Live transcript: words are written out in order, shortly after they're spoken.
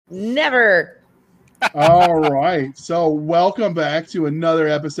Never. All right. So welcome back to another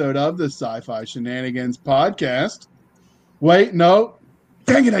episode of the Sci-Fi Shenanigans podcast. Wait, no.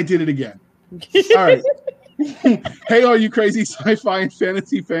 Dang it, I did it again. All right. Hey, all you crazy sci-fi and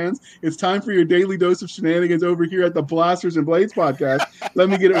fantasy fans. It's time for your daily dose of shenanigans over here at the Blasters and Blades podcast. Let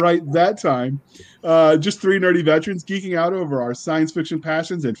me get it right that time. Just three nerdy veterans geeking out over our science fiction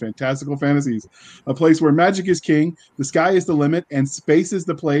passions and fantastical fantasies. A place where magic is king, the sky is the limit, and space is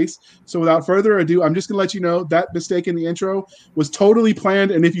the place. So without further ado, I'm just going to let you know that mistake in the intro was totally planned,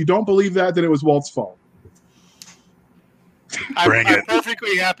 and if you don't believe that, then it was Walt's fault. I'm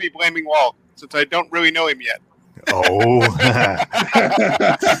perfectly happy blaming Walt, since I don't really know him yet. Oh.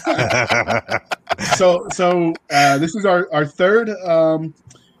 So this is our third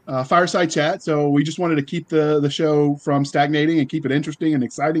fireside chat. So we just wanted to keep the show from stagnating and keep it interesting and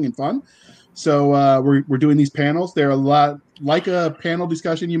exciting and fun. So we're doing these panels. They're a lot like a panel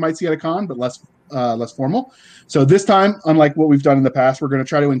discussion you might see at a con, but less formal. So this time, unlike what we've done in the past, we're going to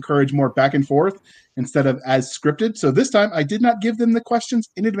try to encourage more back and forth instead of as scripted. So this time, I did not give them the questions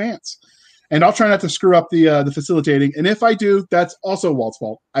in advance. And I'll try not to screw up the facilitating. And if I do, that's also Walt's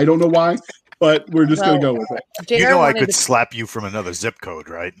fault. I don't know why, but we're just going to go with it. You know I could slap you from another zip code,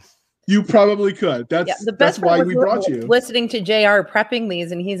 right? You probably could. That's why we brought you. Listening to JR prepping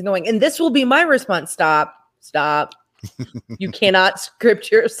these, and he's going, and this will be my response. Stop. You cannot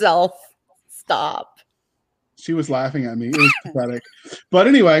script yourself. Stop. She was laughing at me. It was pathetic. But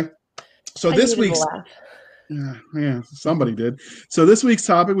anyway, so this week's... Yeah, somebody did. So this week's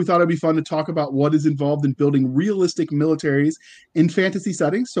topic, we thought it'd be fun to talk about what is involved in building realistic militaries in fantasy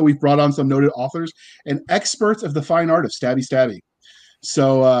settings. So we've brought on some noted authors and experts of the fine art of stabby stabby.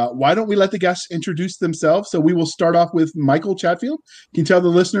 So why don't we let the guests introduce themselves? So we will start off with Michael Chatfield. Can you tell the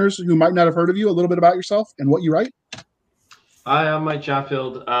listeners who might not have heard of you a little bit about yourself and what you write? Hi, I'm Mike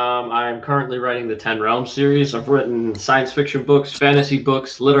Chatfield. I'm currently writing the 10 Realms series. I've written science fiction books, fantasy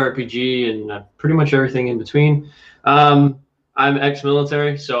books, lit RPG, and pretty much everything in between. I'm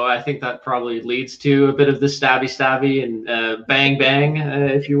ex-military, so I think that probably leads to a bit of the stabby and bang,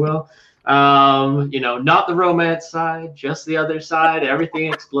 if you will. Not the romance side, just the other side.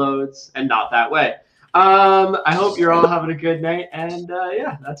 Everything explodes, and not that way. I hope you're all having a good night, and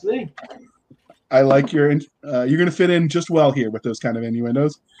that's me. I like you're going to fit in just well here with those kind of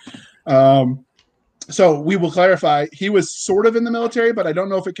innuendos. So we will clarify. He was sort of in the military, but I don't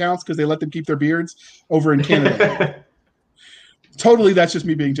know if it counts because they let them keep their beards over in Canada. Totally, that's just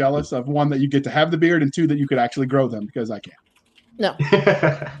me being jealous of one, that you get to have the beard, and two, that you could actually grow them because I can't. No.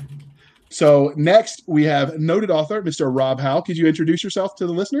 So next we have noted author, Mr. Rob Howell. Could you introduce yourself to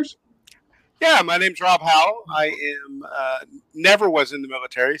the listeners? Yeah, my name's Rob Howell. I am never was in the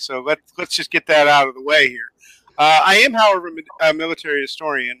military, so let's just get that out of the way here. I am, however, a military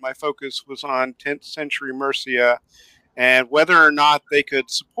historian. My focus was on 10th century Mercia and whether or not they could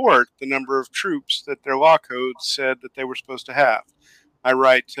support the number of troops that their law codes said that they were supposed to have. I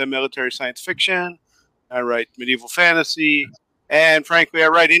write military science fiction, I write medieval fantasy, and frankly, I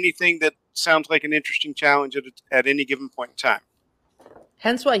write anything that sounds like an interesting challenge at any given point in time.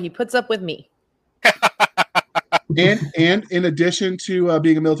 Hence why he puts up with me. And in addition to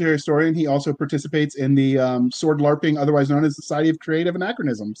being a military historian, he also participates in the Sword LARPing, otherwise known as the Society of Creative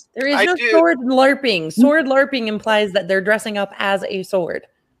Anachronisms. There is no sword LARPing. Sword LARPing implies that they're dressing up as a sword.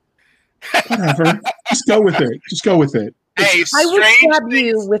 Whatever. Just go with it. Hey, I will stab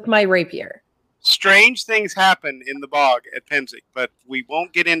you with my rapier. Strange things happen in the bog at Penzic, but we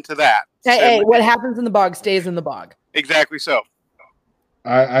won't get into that. Hey, what happens in the bog stays in the bog. Exactly so.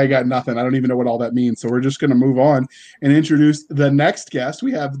 I got nothing. I don't even know what all that means. So we're just going to move on and introduce the next guest.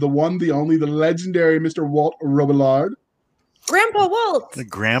 We have the one, the only, the legendary Mr. Walt Robillard. Grandpa Walt.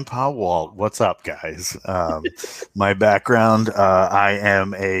 Grandpa Walt. What's up, guys? My background, I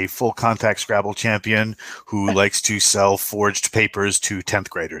am a full contact Scrabble champion who likes to sell forged papers to 10th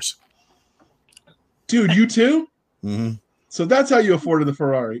graders. Dude, you too? Mm-hmm. So that's how you afforded the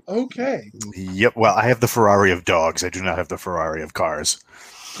Ferrari. Okay. Yep. Well, I have the Ferrari of dogs. I do not have the Ferrari of cars.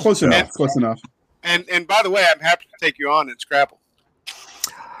 Close enough. And by the way, I'm happy to take you on in Scrabble.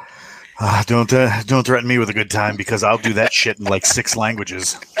 Don't threaten me with a good time, because I'll do that shit in like 6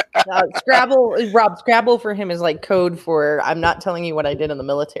 languages. Scrabble for him is like code for I'm not telling you what I did in the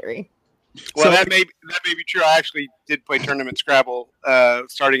military. Well, that may be true. I actually did play tournament Scrabble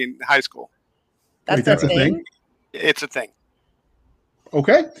starting in high school. That's a thing? It's a thing.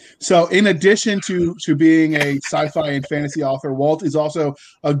 Okay. So in addition to being a sci-fi and fantasy author, Walt is also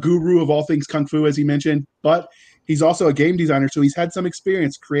a guru of all things Kung Fu, as he mentioned, but he's also a game designer, so he's had some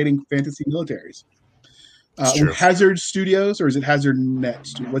experience creating fantasy militaries. true. Hazard Studios, or is it Hazard Net?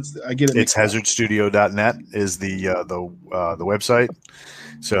 I get it. It's hazardstudio.net is the website.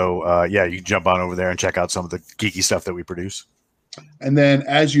 So yeah, you can jump on over there and check out some of the geeky stuff that we produce. And then,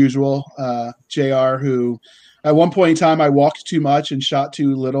 as usual, JR, who at one point in time I walked too much and shot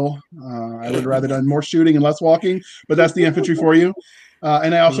too little. I would rather done more shooting and less walking, but that's the infantry for you.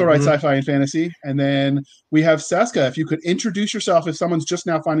 And I also write sci-fi and fantasy. And then we have Seska. If you could introduce yourself, if someone's just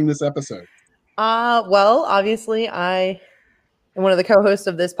now finding this episode. Well, obviously, I am one of the co-hosts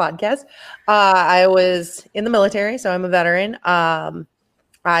of this podcast. I was in the military, so I'm a veteran.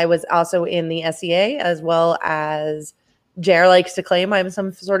 I was also in the SEA, as well as JR likes to claim I'm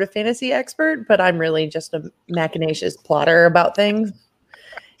some sort of fantasy expert, but I'm really just a machinacious plotter about things.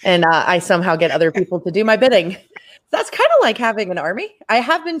 And I somehow get other people to do my bidding. That's kind of like having an army. I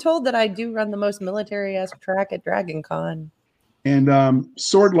have been told that I do run the most military-esque track at Dragon Con. And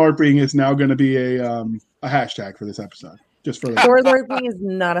sword LARPing is now going to be a hashtag for this episode. Just for sword LARPing is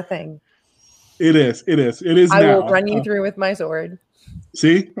not a thing. It is. I will run you through with my sword.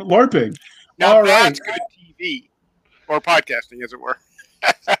 See, LARPing. Now all that's right. good TV or podcasting, as it were.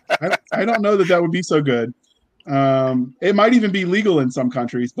 I don't know that would be so good. It might even be legal in some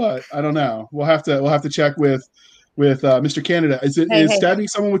countries, but I don't know. We'll have to check with Mr. Canada. Is stabbing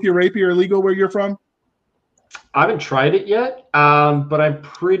someone with your rapier illegal where you're from? I haven't tried it yet, but I'm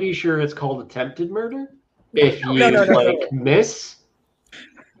pretty sure it's called attempted murder. If you miss.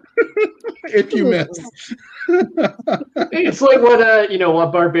 If you miss. It's like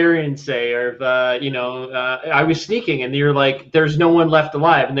what barbarians say, or I was sneaking, and you're like, "There's no one left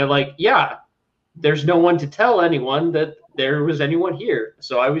alive," and they're like, "Yeah, there's no one to tell anyone that there was anyone here,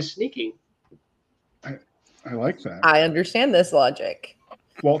 so I was sneaking." I like that. I understand this logic.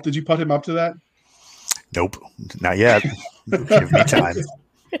 Walt, did you put him up to that? Nope, not yet. Give me time.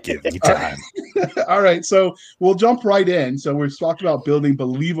 Give me time. All right, so we'll jump right in. So we've talked about building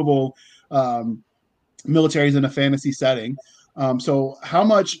believable militaries in a fantasy setting. So how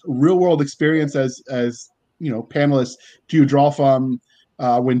much real world experience as panelists do you draw from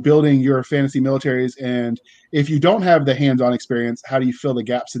when building your fantasy militaries? And if you don't have the hands-on experience, how do you fill the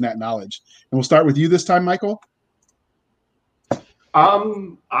gaps in that knowledge? And we'll start with you this time, Michael.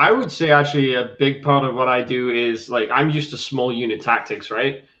 I would say actually a big part of what I do is, like, I'm used to small unit tactics,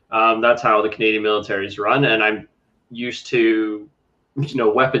 right? That's how the Canadian military is run, and I'm used to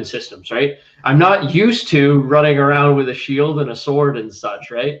weapon systems, right? I'm not used to running around with a shield and a sword and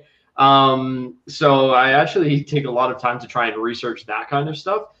such, right? So I actually take a lot of time to try and research that kind of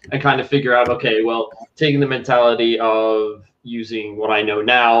stuff and kind of figure out, okay, well, taking the mentality of using what I know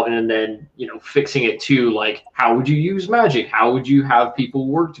now and then, fixing it to, like, how would you use magic? How would you have people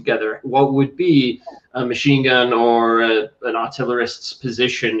work together? What would be a machine gun or an artillerist's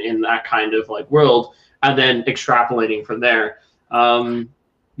position in that kind of world? And then extrapolating from there.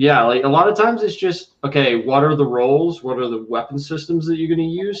 Yeah, like a lot of times it's just, okay, what are the roles? What are the weapon systems that you're going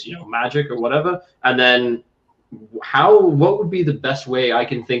to use? Magic or whatever. And then what would be the best way I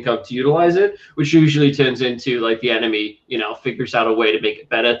can think of to utilize it? Which usually turns into, like, the enemy, figures out a way to make it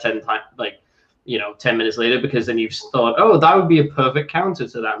better 10 minutes later, because then you've thought, oh, that would be a perfect counter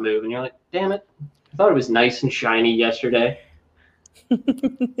to that move. And you're like, damn it, I thought it was nice and shiny yesterday.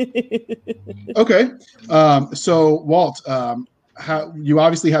 Okay. So Walt, you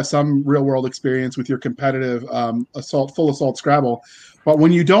obviously have some real world experience with your competitive full assault Scrabble, but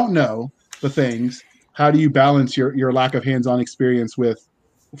when you don't know the things, how do you balance your lack of hands-on experience with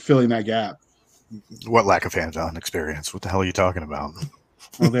filling that gap? What lack of hands-on experience? What the hell are you talking about?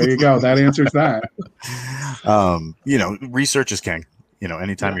 Well, there you go. That answers that. Research is king.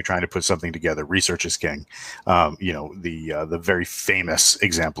 Anytime you're trying to put something together, research is king. The very famous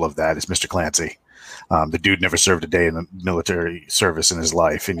example of that is Mr. Clancy. The dude never served a day in the military service in his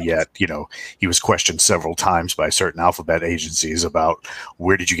life, and yet, he was questioned several times by certain alphabet agencies about,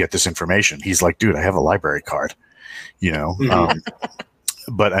 where did you get this information? He's like, dude, I have a library card,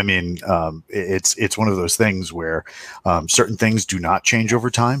 But I mean, it's one of those things where certain things do not change over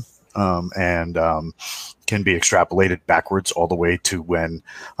time, and can be extrapolated backwards all the way to when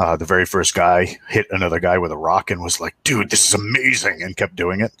the very first guy hit another guy with a rock and was like, dude, this is amazing, and kept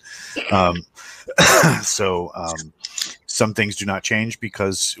doing it. So some things do not change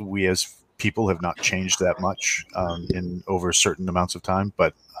because we as people have not changed that much in over certain amounts of time.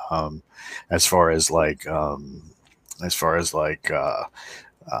 But as far as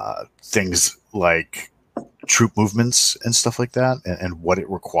things like troop movements and stuff like that, and what it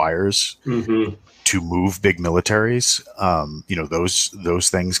requires to move big militaries, those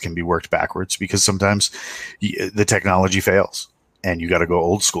things can be worked backwards because sometimes the technology fails and you got to go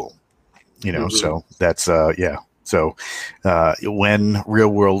old school. You know, so that's So when real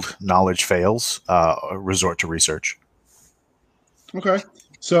world knowledge fails, resort to research. Okay.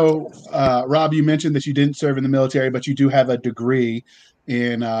 So, Rob, you mentioned that you didn't serve in the military, but you do have a degree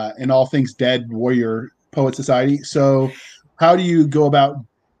in all things Dead Warrior Poet Society. So, how do you go about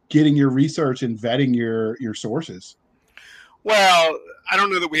getting your research and vetting your sources? Well, I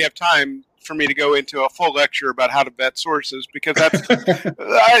don't know that we have time for me to go into a full lecture about how to vet sources, because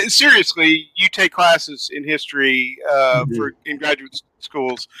that's seriously, you take classes in history in graduate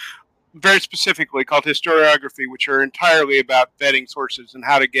schools, very specifically called historiography, which are entirely about vetting sources and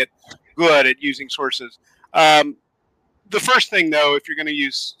how to get good at using sources. The first thing, though, if you're going to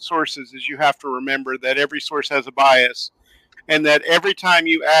use sources, is you have to remember that every source has a bias, and that every time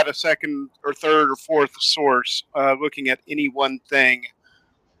you add a second or third or fourth source looking at any one thing,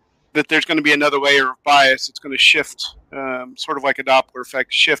 that there's going to be another layer of bias. It's going to shift, sort of like a Doppler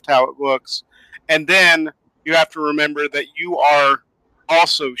effect, shift how it looks. And then you have to remember that you are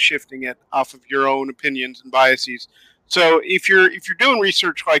also shifting it off of your own opinions and biases. So if you're doing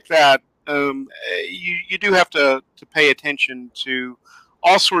research like that, you do have to pay attention to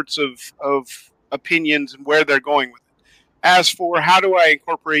all sorts of opinions and where they're going with it. As for how do I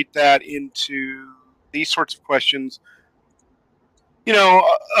incorporate that into these sorts of questions, you know,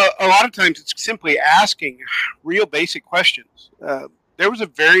 a lot of times it's simply asking real basic questions. There was a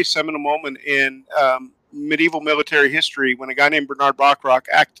very seminal moment in medieval military history when a guy named Bernard Bachrach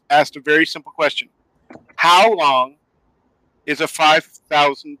asked a very simple question. How long is a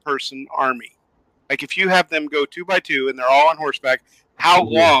 5,000 person army? Like, if you have them go 2 by 2 and they're all on horseback, how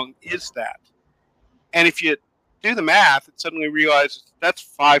long is that? And if you do the math, it suddenly realizes that's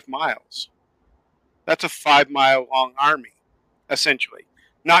 5 miles. That's a 5 mile long army, essentially.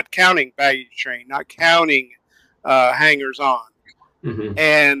 Not counting baggage train, not counting hangers on.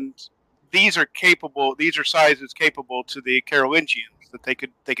 And these are sizes capable to the Carolingians, that they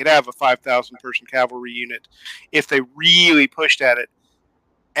could have a 5,000 person cavalry unit if they really pushed at it.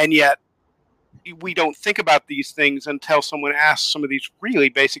 And yet we don't think about these things until someone asks some of these really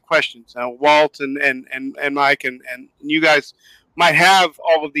basic questions. Now, Walt and Mike and you guys might have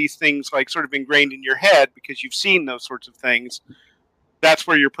all of these things like sort of ingrained in your head because you've seen those sorts of things. That's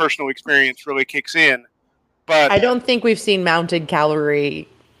where your personal experience really kicks in. But I don't think we've seen mounted cavalry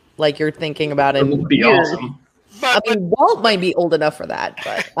like you're thinking about it. It would be awesome. I mean, Walt might be old enough for that,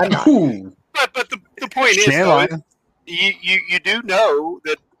 but I'm not. But the point is, though, you do know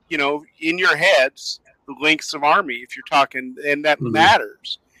that, you know, in your heads, the lengths of army, if you're talking, and that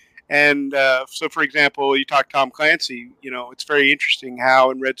matters. And so, for example, you talk Tom Clancy, you know, it's very interesting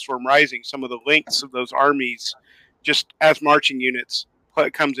how in Red Storm Rising, some of the lengths of those armies, just as marching units,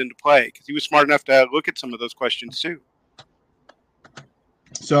 comes into play, because he was smart enough to look at some of those questions too.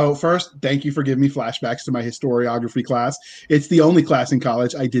 So first, thank you for giving me flashbacks to my historiography class. It's the only class in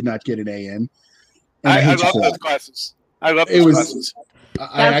college I did not get an A in. I love those classes. I love those classes.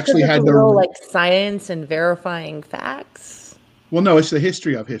 I actually had the like science and verifying facts. Well, no, it's the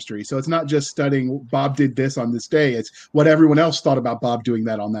history of history. So it's not just studying Bob did this on this day. It's what everyone else thought about Bob doing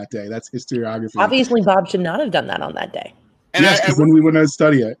that on that day. That's historiography. Obviously, Bob should not have done that on that day. And yes, because then we wouldn't have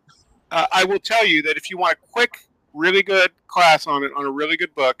studied it. I will tell you that if you want a quick, really good class on it, on a really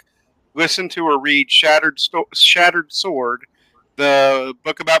good book, listen to or read Shattered Sword, the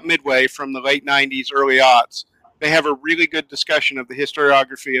book about Midway from the late 90s, early aughts. They have a really good discussion of the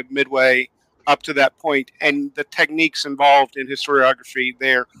historiography of Midway up to that point and the techniques involved in historiography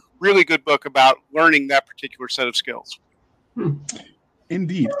there. Really good book about learning that particular set of skills.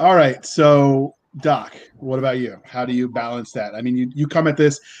 Indeed. All right. So, Doc, what about you? How do you balance that? I mean, you come at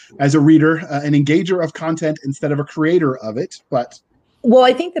this as a reader, an engager of content instead of a creator of it, but... Well,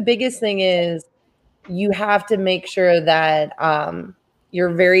 I think the biggest thing is you have to make sure that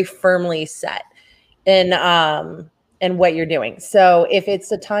you're very firmly set in what you're doing. So if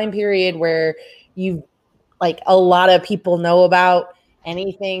it's a time period where you, like, a lot of people know about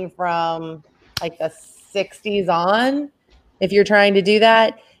anything from like the 60s on, if you're trying to do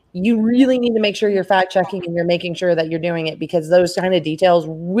that, you really need to make sure you're fact checking and you're making sure that you're doing it, because those kind of details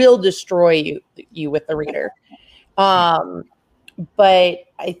will destroy you with the reader. But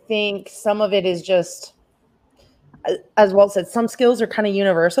I think some of it is just, as Walt said, some skills are kind of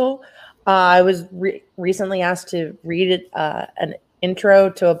universal. I was recently asked to read an intro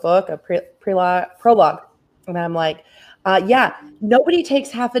to a book, a prologue. And I'm like, yeah, nobody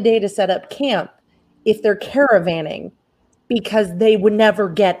takes half a day to set up camp if they're caravanning, because they would never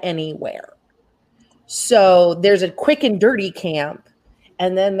get anywhere. So there's a quick and dirty camp,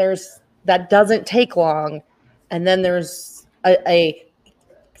 and then there's that doesn't take long, and then there's a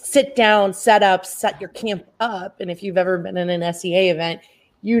sit down, set up, set your camp up. And if you've ever been in an SEA event,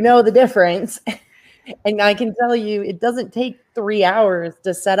 you know the difference. And I can tell you, it doesn't take 3 hours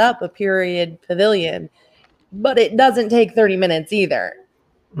to set up a period pavilion, but it doesn't take 30 minutes either.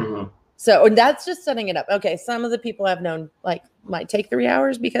 Mm-hmm. So, and that's just setting it up. Okay, some of the people I've known like might take 3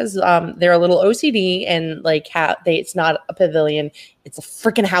 hours because they're a little OCD and like it's not a pavilion, it's a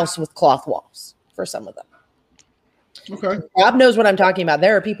freaking house with cloth walls for some of them. Okay. Rob knows what I'm talking about.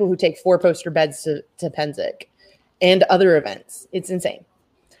 There are people who take 4-poster beds to Pennsic and other events. It's insane.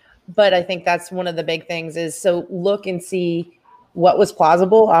 But I think that's one of the big things is so look and see what was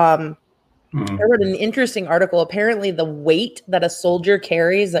plausible. I read an interesting article. Apparently the weight that a soldier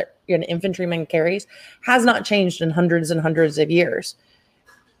carries, that an infantryman carries, has not changed in hundreds and hundreds of years.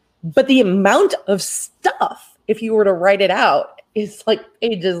 But the amount of stuff, if you were to write it out, is like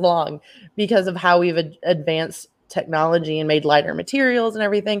pages long because of how we've advanced technology and made lighter materials and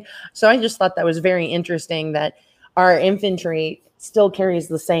everything. So I just thought that was very interesting that our infantry still carries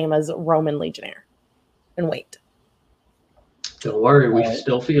the same as Roman legionnaire in weight. Don't worry, we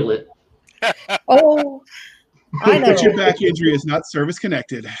still feel it. Oh, I know. But your back injury is not service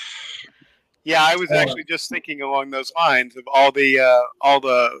connected. Yeah, I was actually just thinking along those lines of all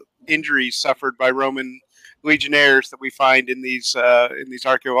the injuries suffered by Roman legionnaires that we find in these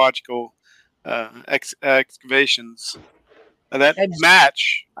archaeological excavations. And that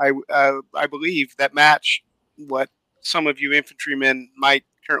match, I believe, that match what some of you infantrymen might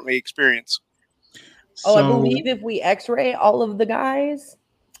currently experience. Oh, I believe if we X-ray all of the guys,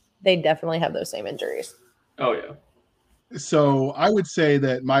 they definitely have those same injuries. Oh yeah. So I would say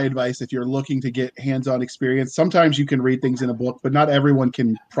that my advice, if you're looking to get hands-on experience, sometimes you can read things in a book, but not everyone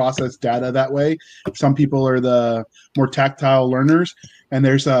can process data that way. Some people are the more tactile learners, and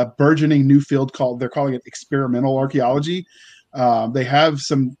there's a burgeoning new field they're calling it experimental archaeology. They have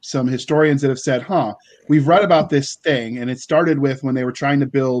some historians that have said, we've read about this thing, and it started with when they were trying to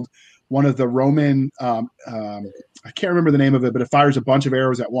build one of the Roman, I can't remember the name of it, but it fires a bunch of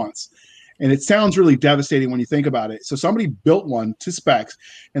arrows at once. And it sounds really devastating when you think about it. So somebody built one to specs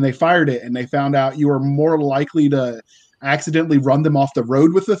and they fired it, and they found out you were more likely to accidentally run them off the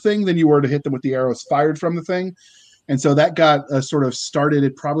road with the thing than you were to hit them with the arrows fired from the thing. And so that got sort of started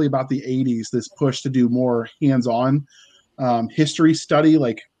at probably about the 80s, this push to do more hands-on history study,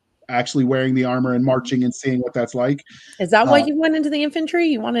 like actually wearing the armor and marching and seeing what that's like. Is that why you went into the infantry?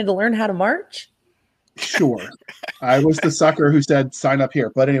 You wanted to learn how to march? Sure. I was the sucker who said sign up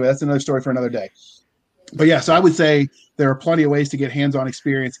here. But anyway, that's another story for another day. But yeah, so I would say there are plenty of ways to get hands-on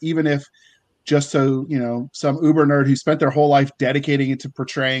experience, even if just so, some uber nerd who spent their whole life dedicating it to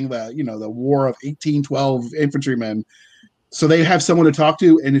portraying the war of 1812 infantrymen. So they have someone to talk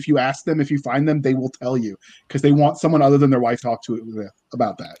to. And if you ask them, if you find them, they will tell you because they want someone other than their wife to talk to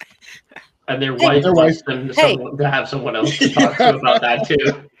about that. And their wife wants them to have someone else to talk to about that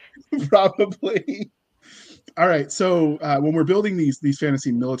too. Probably. All right. So when we're building these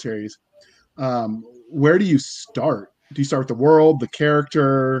fantasy militaries, where do you start? Do you start with the world, the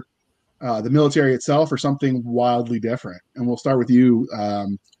character, the military itself, or something wildly different? And we'll start with you,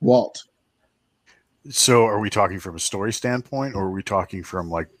 Walt. So are we talking from a story standpoint, or are we talking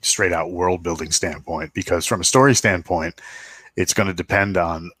from like straight out world building standpoint? Because from a story standpoint, it's going to depend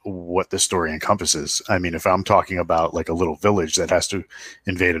on what the story encompasses. I mean, if I'm talking about like a little village that has to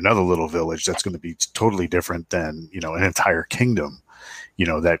invade another little village, that's going to be totally different than, an entire kingdom,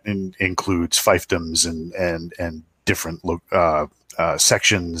 that includes fiefdoms and different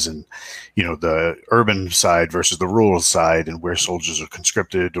sections and, the urban side versus the rural side and where soldiers are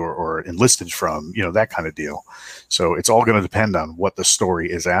conscripted or enlisted from, that kind of deal. So it's all going to depend on what the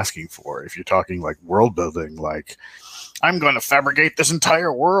story is asking for. If you're talking like world building, like, I'm going to fabricate this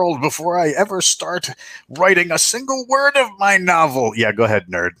entire world before I ever start writing a single word of my novel. Yeah, go ahead,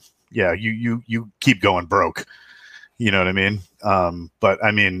 nerd. Yeah, you keep going broke. You know what I mean? But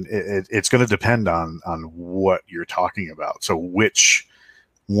I mean, it's going to depend on what you're talking about. So which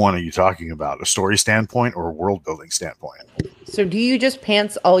one are you talking about? A story standpoint or a world building standpoint? So do you just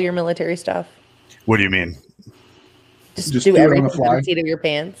pants all your military stuff? What do you mean? Just do everything on the seat of your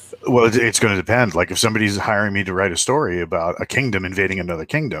pants? Well, it's going to depend. Like if somebody's hiring me to write a story about a kingdom invading another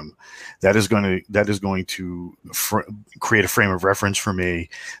kingdom, that is going to create a frame of reference for me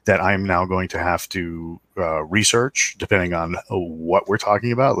that I'm now going to have to research, depending on what we're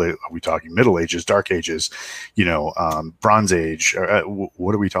talking about. Are we talking Middle Ages, Dark Ages, Bronze Age?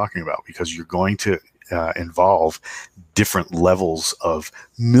 What are we talking about? Because you're going to involve different levels of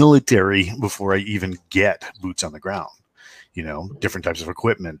military before I even get boots on the ground. Different types of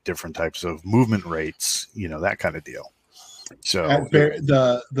equipment, different types of movement rates, that kind of deal. So At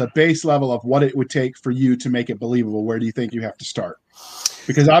the base level of what it would take for you to make it believable, where do you think you have to start?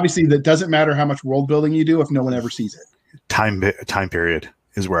 Because obviously that doesn't matter how much world building you do if no one ever sees it. time period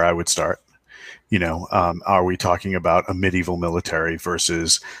is where I would start. Are we talking about a medieval military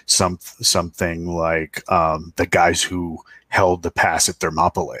versus something like the guys who held the pass at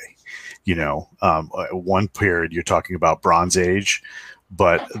Thermopylae? One period you're talking about Bronze Age,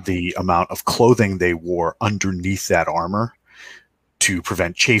 but the amount of clothing they wore underneath that armor to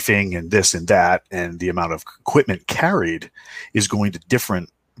prevent chafing and this and that, and the amount of equipment carried is going to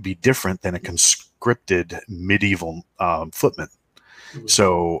be different than a conscripted medieval footman.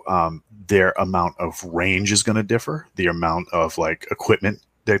 So their amount of range is going to differ. The amount of equipment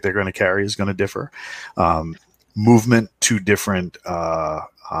that they're going to carry is going to differ. Movement to different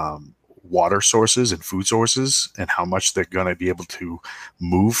water sources and food sources, and how much they're going to be able to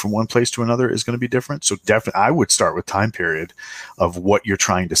move from one place to another is going to be different. So definitely, I would start with time period of what you're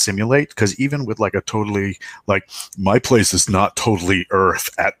trying to simulate, because even with my place is not totally Earth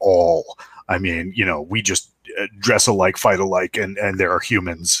at all. I mean, we just dress alike, fight alike, and there are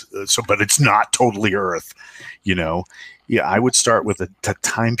humans. But it's not totally Earth, Yeah, I would start with the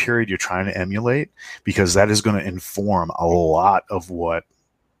time period you're trying to emulate, because that is going to inform a lot of what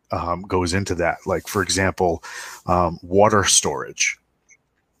goes into that. Like, for example, water storage.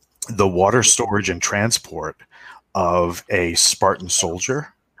 The water storage and transport of a Spartan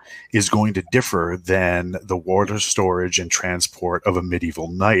soldier is going to differ than the water storage and transport of a medieval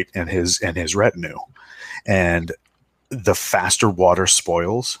knight and his retinue. And the faster water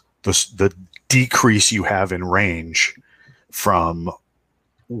spoils, the decrease you have in range from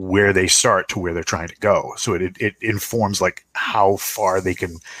where they start to where they're trying to go. So it informs how far they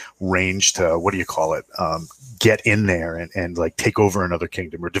can range to, get in there and take over another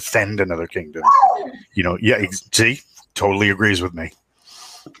kingdom or defend another kingdom. See, totally agrees with me.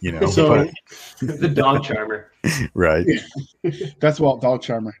 So the dog charmer. Right. That's Walt Dog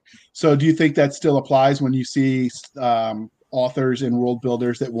Charmer. So do you think that still applies when you see authors and world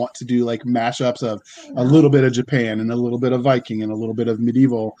builders that want to do mashups of a little bit of Japan and a little bit of Viking and a little bit of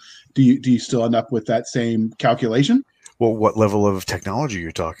medieval? Do you still end up with that same calculation? Well, what level of technology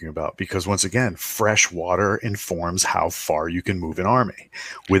you're talking about? Because once again, fresh water informs how far you can move an army.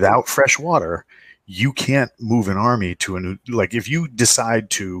 Without fresh water, you can't move an army to a new, if you decide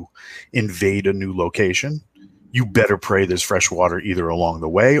to invade a new location, you better pray there's fresh water either along the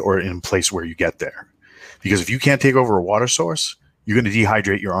way or in place where you get there. Because if you can't take over a water source, you're going to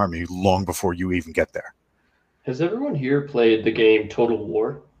dehydrate your army long before you even get there. Has everyone here played the game Total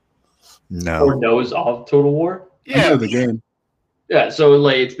War? No. Or knows of Total War? I know the game. Yeah, so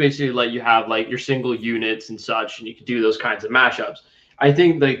it's basically you have your single units and such, and you can do those kinds of mashups. I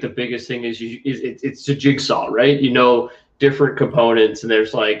think the biggest thing is it's a jigsaw, right? Different components, and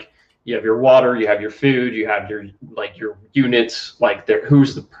there's you have your water, you have your food, you have your your units,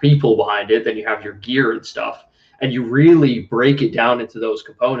 who's the people behind it, then you have your gear and stuff, and you really break it down into those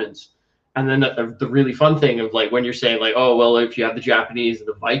components. And then the really fun thing of when you're saying oh well, if you have the Japanese and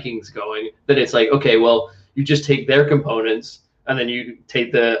the Vikings going, then it's okay, well, you just take their components and then you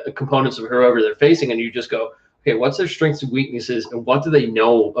take the components of whoever they're facing, and you just go, okay, what's their strengths and weaknesses, and what do they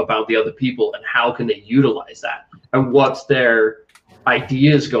know about the other people, and how can they utilize that, and what's their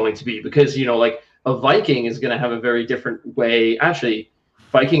ideas going to be? Because a Viking is going to have a very different way. Actually,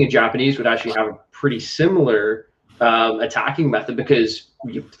 Viking and Japanese would actually have a pretty similar attacking method, because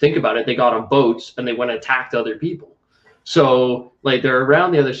you think about it, they got on boats and they went and attacked other people. So they're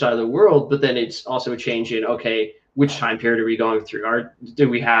around the other side of the world, but then it's also a change in, okay, which time period are we going through? Do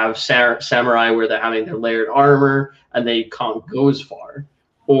we have samurai where they're having their layered armor and they can't go as far?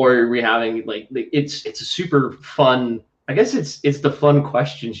 Or are we having it's a super fun, I guess it's the fun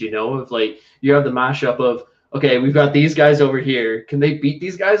questions, of you have the mashup of, okay, we've got these guys over here. Can they beat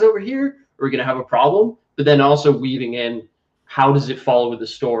these guys over here? Are we going to have a problem? But then also weaving in, how does it follow with the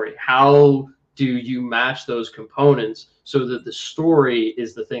story? How do you match those components so that the story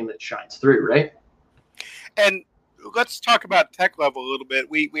is the thing that shines through, right? And let's talk about tech level a little bit.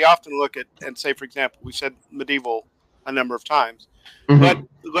 We often look at and say, for example, we said medieval a number of times. Mm-hmm.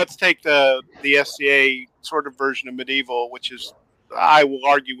 But let's take the SCA sort of version of medieval, which is, I will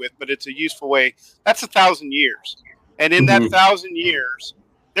argue with, but it's a useful way. That's 1,000 years. And in that 1,000 years,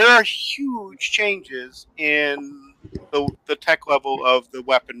 there are huge changes in the tech level of the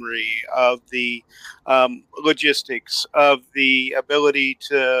weaponry, of the logistics, of the ability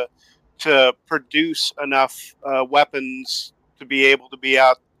to produce enough weapons to be able to be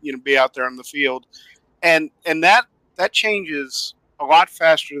out there on the field, and that changes a lot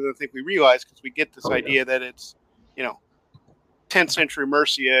faster than I think we realize, because we get this idea that it's 10th century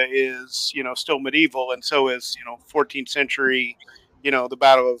Mercia is, still medieval, and so is, 14th century, the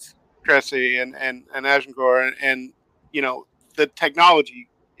Battle of Crecy and Agincourt, and the technology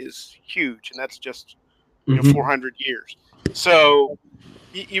is huge, and that's just 400 years. So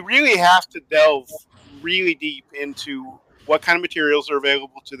you really have to delve really deep into what kind of materials are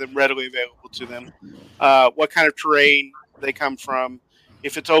available to them, readily available to them, what kind of terrain they come from.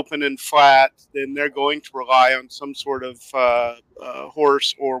 If it's open and flat, then they're going to rely on some sort of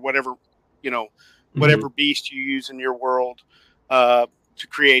horse or whatever, whatever beast you use in your world to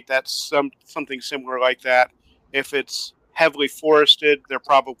create that something similar like that. If it's heavily forested, they're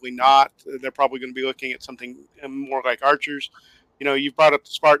probably not. They're probably going to be looking at something more like archers. You've brought up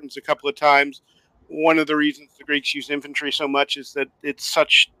the Spartans a couple of times. One of the reasons the Greeks use infantry so much is that it's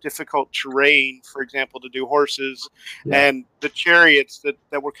such difficult terrain, for example, to do horses, and the chariots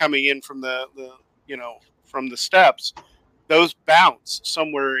that were coming in from the from the steppes, those bounce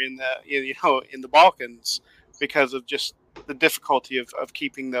somewhere in the Balkans because of just the difficulty of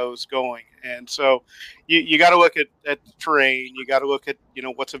keeping those going. And so you got to look at the terrain. You got to look at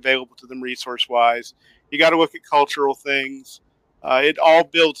what's available to them resource wise. You got to look at cultural things. It all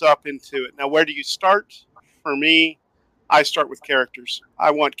builds up into it. Now, where do you start? For me, I start with characters. I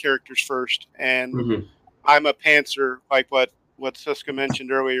want characters first, and I'm a pantser, like what Siska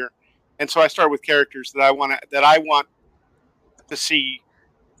mentioned earlier. And so I start with characters that I want to see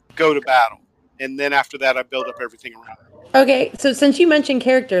go to battle, and then after that, I build up everything around it. Okay, so since you mentioned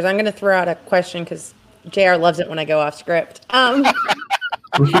characters, I'm going to throw out a question because JR loves it when I go off script.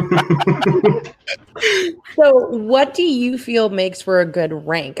 So what do you feel makes for a good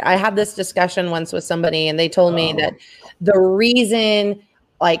rank? I had this discussion once with somebody, and they told me that the reason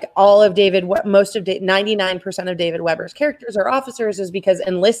all of 99% of David Weber's characters are officers is because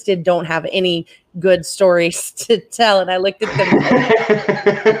enlisted don't have any good stories to tell. And I looked at them.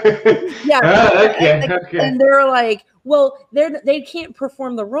 Okay. And they're like, well, they can't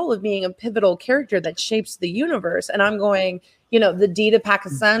perform the role of being a pivotal character that shapes the universe. And I'm going, the Deed of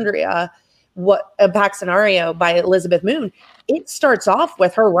Paxenario by Elizabeth Moon, it starts off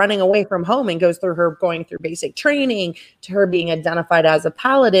with her running away from home and goes through her going through basic training to her being identified as a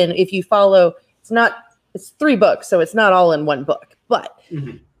paladin. If you follow, it's 3 books, so it's not all in one book. But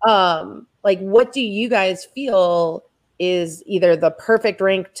what do you guys feel is either the perfect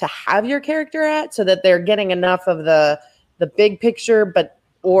rank to have your character at so that they're getting enough of the big picture,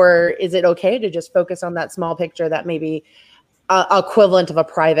 or is it okay to just focus on that small picture that maybe equivalent of a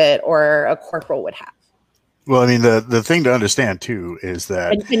private or a corporal would have? Well, I mean, the thing to understand too is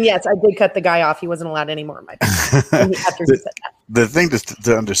that, and yes, I did cut the guy off. He wasn't allowed any more of my after he said that. The thing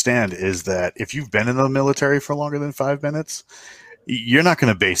to understand is that if you've been in the military for longer than 5 minutes, you're not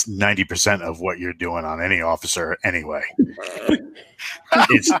going to base 90% of what you're doing on any officer anyway.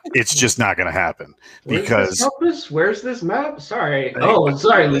 It's just not going to happen because where's this map? Sorry. Oh,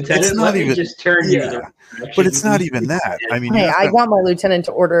 sorry, Lieutenant. Let me just turn you. But it's not even that. I mean, hey, I want my lieutenant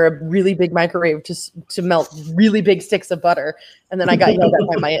to order a really big microwave to melt really big sticks of butter, and then I got yelled at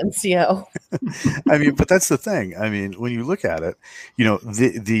by my NCO. I mean, but that's the thing. I mean, when you look at it,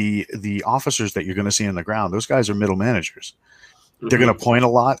 the officers that you're going to see on the ground, those guys are middle managers. They're going to point a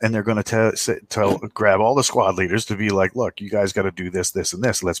lot, and they're going to grab all the squad leaders to be like, look, you guys got to do this, this, and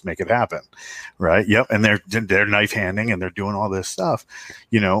this. Let's make it happen. Right. Yep. And they're knife handing and they're doing all this stuff,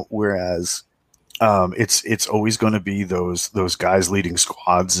 whereas it's always going to be those guys leading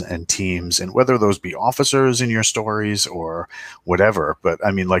squads and teams, and whether those be officers in your stories or whatever. But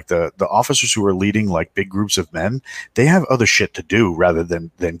I mean, like the officers who are leading like big groups of men, they have other shit to do rather than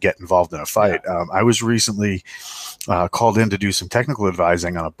get involved in a fight. I was recently called in to do some technical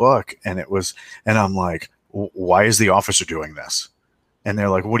advising on a book, and I'm like, why is the officer doing this? And they're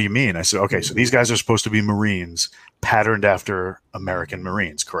like, what do you mean? I said, okay, so these guys are supposed to be Marines patterned after American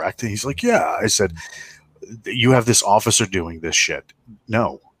Marines, correct? And he's like, yeah. I said, you have this officer doing this shit.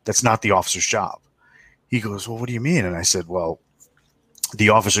 No, that's not the officer's job. He goes, well, what do you mean? And I said, well, the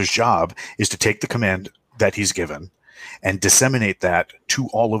officer's job is to take the command that he's given and disseminate that to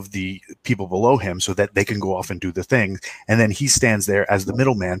all of the people below him so that they can go off and do the thing. And then he stands there as the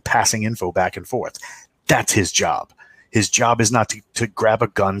middleman passing info back and forth. That's his job. His job is not to grab a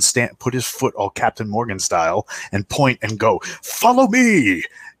gun, put his foot all Captain Morgan style and point and go, follow me,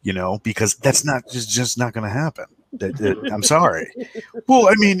 because that's just not going to happen. I'm sorry. Well,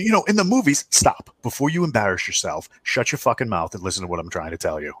 I mean, in the movies, stop. Before you embarrass yourself, shut your fucking mouth and listen to what I'm trying to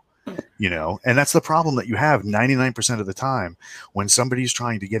tell you. And that's the problem that you have 99% of the time when somebody's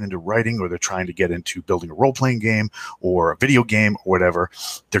trying to get into writing, or they're trying to get into building a role-playing game or a video game or whatever.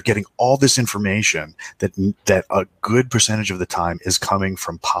 They're getting all this information that a good percentage of the time is coming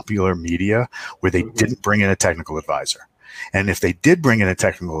from popular media, where they didn't bring in a technical advisor. And if they did bring in a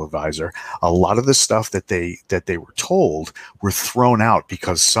technical advisor, a lot of the stuff that they were told were thrown out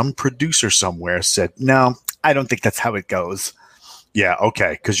because some producer somewhere said, no, I don't think that's how it goes. Yeah,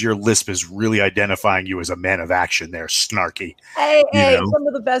 okay, because your lisp is really identifying you as a man of action there, snarky. Hey, some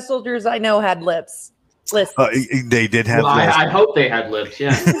of the best soldiers I know had lips. They did have lips. I hope they had lips,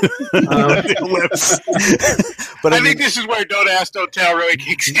 yeah. Lips. But I think this is where Don't Ask, Don't Tell really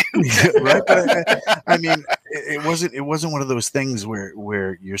kicks in. Right? But I mean, it wasn't one of those things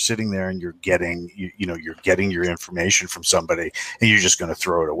where you're sitting there and you're getting your information from somebody and you're just going to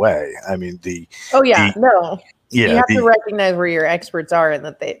throw it away. I mean, you have to recognize where your experts are and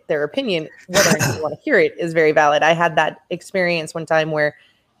that their opinion, whether or not you want to hear it, is very valid. I had that experience one time where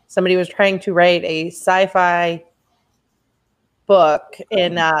somebody was trying to write a sci-fi book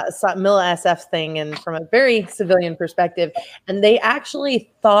in a Mill SF thing, and from a very civilian perspective, and they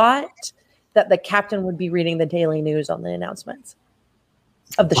actually thought that the captain would be reading the daily news on the announcements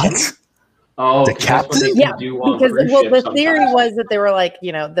of the ship. Oh, the captain? Yeah, because the theory was that they were like,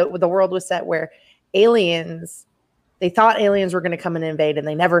 the world was set where they thought aliens were going to come and invade, and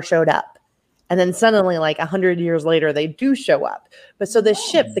they never showed up. And then suddenly, like 100 years later, they do show up. But so this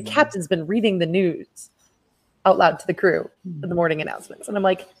ship, the captain's been reading the news out loud to the crew in the morning announcements. And I'm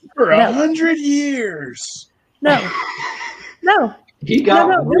like, for 100 years. No. He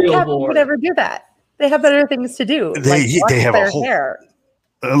got real captain bored. would ever do that. They have better things to do. They have their a whole hair.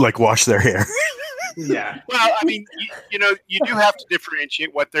 Like wash their hair. Yeah. Well, I mean, you do have to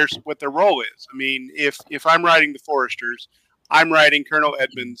differentiate what their role is. I mean, if I'm writing the Foresters, I'm writing Colonel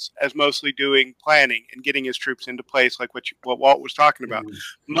Edmonds as mostly doing planning and getting his troops into place, like what Walt was talking about.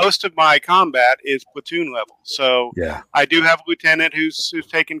 Most of my combat is platoon level, so I do have a lieutenant who's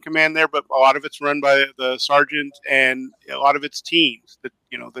taking command there, but a lot of it's run by the sergeant and a lot of it's teams that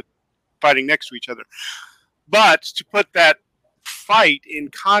fighting next to each other. But to put that fight in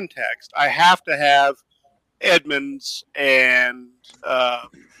context, I have to have Edmonds and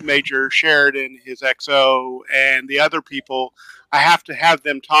Major Sheridan, his XO, and the other people. I have to have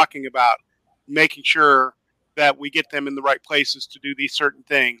them talking about making sure that we get them in the right places to do these certain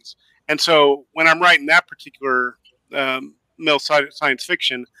things. And so when I'm writing that particular Mill science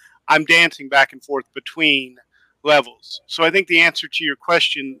fiction, I'm dancing back and forth between levels. So I think the answer to your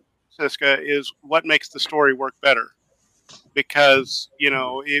question, Siska, is what makes the story work better? Because,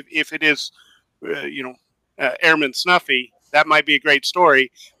 if it is, Airman Snuffy, that might be a great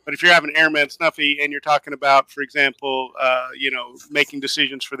story. But if you're having Airman Snuffy and you're talking about, for example, making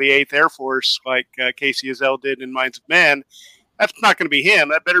decisions for the 8th Air Force, like Casey Azell did in Minds of Men, that's not going to be him.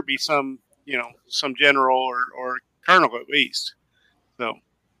 That better be some general or colonel at least. So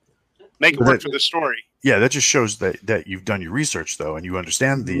make it work for the story. Yeah, that just shows that you've done your research, though, and you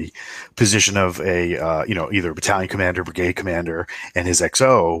understand the position of a either a battalion commander, brigade commander, and his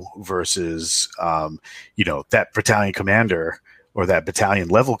XO versus that battalion commander or that battalion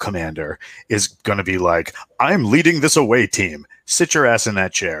level commander is going to be like, I'm leading this away team. Sit your ass in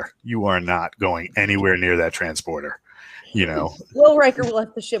that chair. You are not going anywhere near that transporter. Will Riker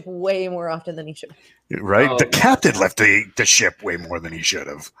left the ship way more often than he should. Right? The captain left the ship way more than he should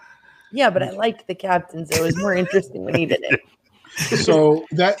have. Yeah, but I liked the captain, so it was more interesting when he did it. So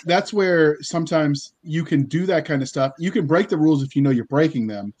that's where sometimes you can do that kind of stuff. You can break the rules if you know you're breaking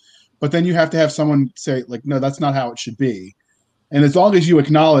them, but then you have to have someone say, like, no, that's not how it should be. And as long as you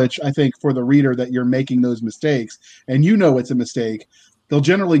acknowledge, I think, for the reader that you're making those mistakes and it's a mistake, they'll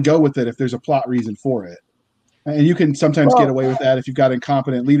generally go with it if there's a plot reason for it. And you can sometimes get away with that if you've got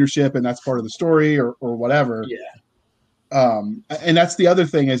incompetent leadership and that's part of the story or whatever. Yeah. And that's the other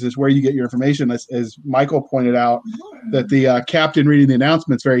thing is where you get your information. As Michael pointed out, that the captain reading the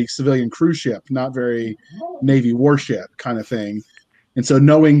announcements, very civilian cruise ship, not very Navy warship kind of thing. And so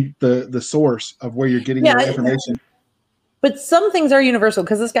knowing the source of where you're getting your information. But some things are universal,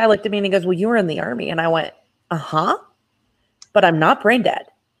 because this guy looked at me and he goes, well, you were in the Army. And I went, but I'm not brain dead.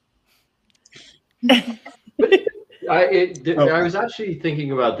 I was actually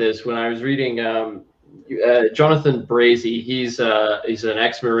thinking about this when I was reading Jonathan Brazee. He's an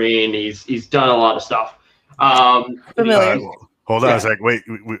ex-Marine. He's done a lot of stuff. Familiar. Hold on a sec. Wait,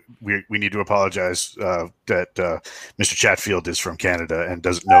 we need to apologize that Mr. Chatfield is from Canada and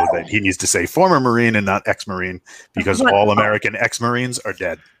doesn't know that he needs to say former Marine and not ex-Marine, because all American ex-Marines are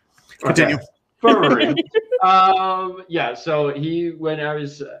dead. Continue. Former Marine. So when I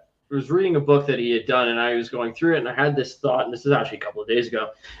was was reading a book that he had done, and I was going through it, and I had this thought, and this is actually a couple of days ago,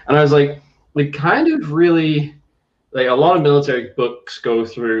 and I was like kind of really, like, a lot of military books go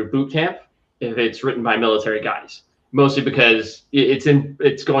through boot camp if it's written by military guys, mostly because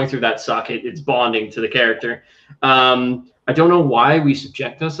it's going through that suck. It's bonding to the character. I don't know why we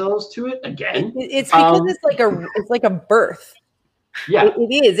subject ourselves to it again. It's because it's like a birth. Yeah,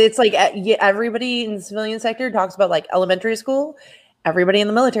 it is. It's like everybody in the civilian sector talks about like elementary school. Everybody in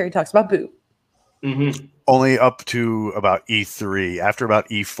the military talks about boot. Mm-hmm. Only up to about E3. After about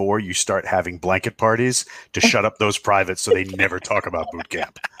E4, you start having blanket parties to shut up those privates so they never talk about boot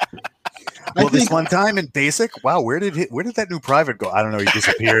camp. Well, this one time in basic, wow, where did that new private go? I don't know. He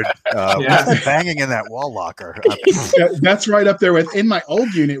disappeared. Banging in that wall locker. That's right up there with in my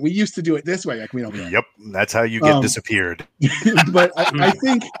old unit. We used to do it this way. Like we don't. Yep, that's how you get disappeared. But I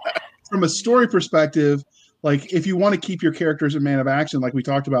think from a story perspective, like if you want to keep your characters a man of action, like we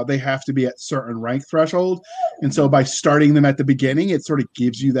talked about, they have to be at certain rank threshold. And so by starting them at the beginning, it sort of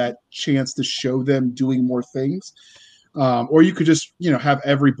gives you that chance to show them doing more things. Or you could just, have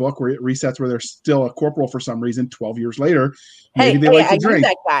every book where it resets where they're still a corporal for some reason 12 years later. Maybe they like to drink.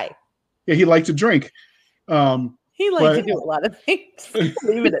 That guy. Yeah, he liked to drink. He liked to do a lot of things.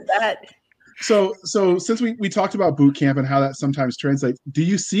 Leave it at that. So since we talked about boot camp and how that sometimes translates, do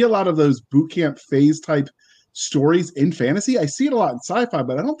you see a lot of those boot camp phase type stories in fantasy? I see it a lot in sci-fi,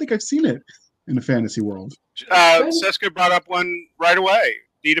 but I don't think I've seen it in the fantasy world. Seska brought up one right away.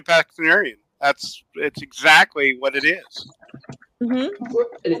 Oedipus Canarian. It's exactly what it is. Mm-hmm.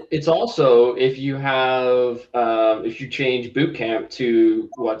 It's also if you have if you change boot camp to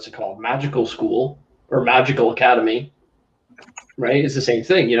what's it called, magical school or magical academy, right? It's the same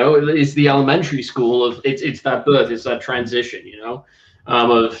thing, It's the elementary school of it's that birth, it's that transition,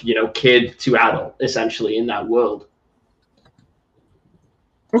 of kid to adult essentially in that world.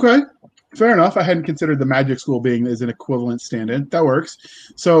 Okay, fair enough. I hadn't considered the magic school being as an equivalent stand-in. That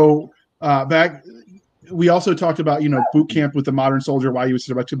works. So. Back, we also talked about boot camp with the modern soldier, why he would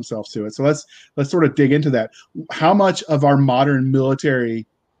subject himself to it. So let's sort of dig into that. How much of our modern military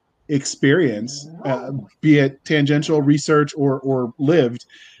experience, be it tangential research or lived,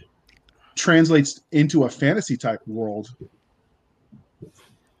 translates into a fantasy type world?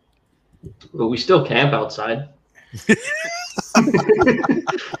 Well, we still camp outside.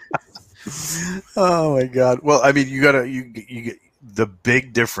 Oh my God! Well, I mean, you get the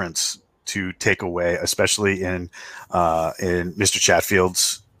big difference to take away, especially in Mr.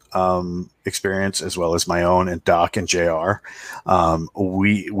 Chatfield's experience, as well as my own and Doc and JR.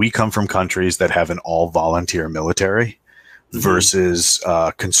 We come from countries that have an all volunteer military versus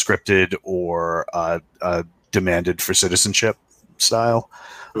conscripted or demanded for citizenship style.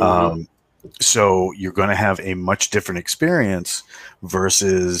 So you're going to have a much different experience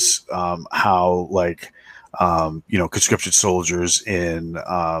versus how conscripted soldiers in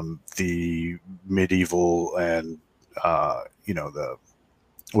the medieval and the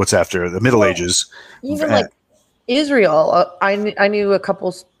what's after the Middle Ages. Even like Israel, I knew a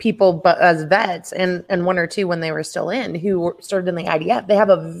couple people, but as vets and one or two when they were still in who served in the IDF. They have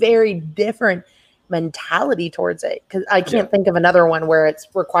a very different mentality towards it because I can't think of another one where it's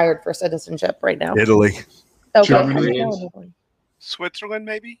required for citizenship right now. Italy, okay. Switzerland,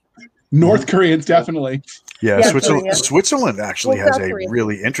 maybe. North Koreans, definitely. Yeah, Switzerland actually has a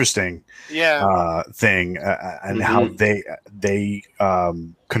really interesting thing, and how they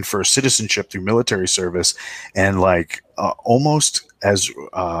confer citizenship through military service, and almost as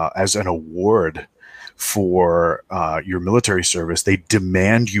an award for your military service, they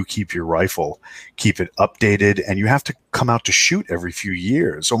demand you keep your rifle, keep it updated, and you have to come out to shoot every few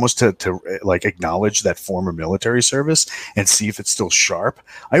years, almost to acknowledge that former military service and see if it's still sharp.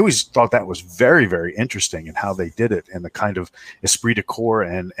 I always thought that was very, very interesting in how they did it, and the kind of esprit de corps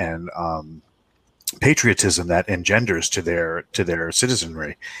and patriotism that engenders to their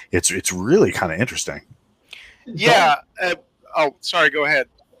citizenry. It's really kind of interesting. Yeah. Sorry. Go ahead.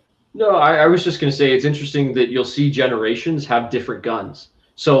 No, I was just going to say it's interesting that you'll see generations have different guns.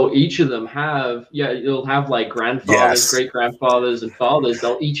 So each of them you'll have like grandfathers, great grandfathers, and fathers.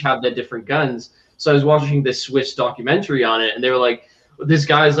 They'll each have their different guns. So I was watching this Swiss documentary on it, and they were like, this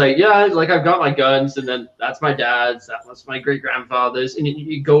guy's like, I've got my guns, and then that's my dad's, that's my great grandfather's, and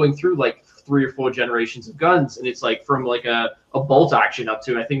you're going through like 3 or 4 generations of guns, and it's like from like a bolt action up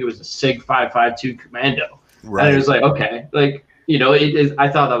to I think it was a SIG 5.52 Commando, right? And it was like I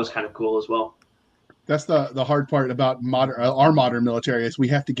thought that was kind of cool as well. That's the hard part about our modern military is we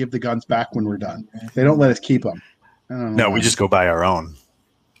have to give the guns back when we're done. They don't let us keep them. No, we just go buy our own.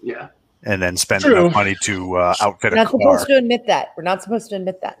 Yeah. and then spend True. enough money to outfit We're a not car. supposed to admit that. We're not supposed to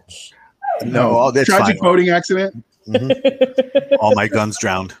admit that. Shh. No, that's tragic fine. boating accident. Mhm. All my guns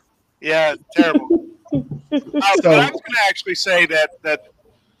drowned. Yeah, terrible. But I was going to actually say that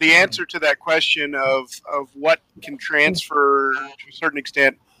the answer to that question of what can transfer to a certain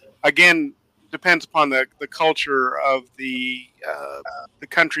extent, again, depends upon the culture of the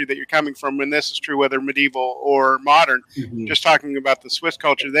country that you're coming from. And this is true whether medieval or modern. Mhm. Just talking about the Swiss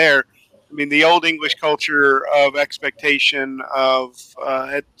culture there. I mean, the old English culture of expectation of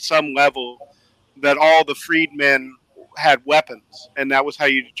at some level that all the freedmen had weapons, and that was how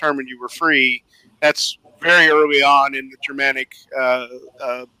you determined you were free. That's very early on in the Germanic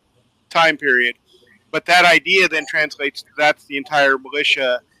time period. But that idea then translates to that's the entire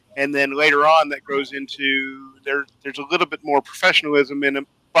militia, and then later on that grows into there's a little bit more professionalism in it,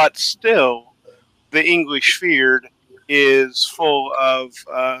 but still the English feared is full of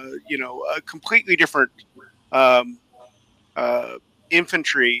a completely different um,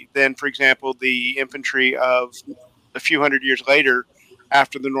 infantry than, for example, the infantry of a few hundred years later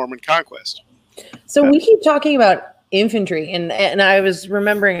after the Norman conquest. So we keep talking about infantry, and I was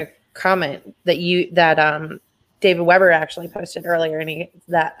remembering a comment that David Weber actually posted earlier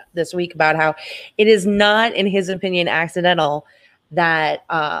this week about how it is not, in his opinion, accidental that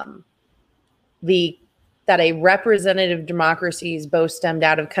a representative democracies both stemmed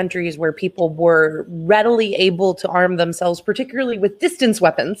out of countries where people were readily able to arm themselves, particularly with distance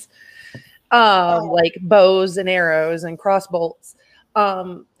weapons, like bows and arrows and crossbolts.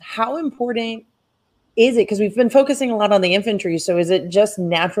 How important is it? Because we've been focusing a lot on the infantry. So is it just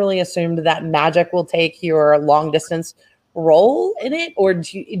naturally assumed that magic will take your long distance role in it? Or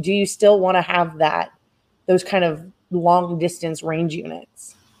do you still want to have those kind of long distance range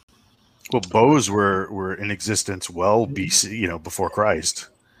units? Well, bows were in existence well BC, before Christ.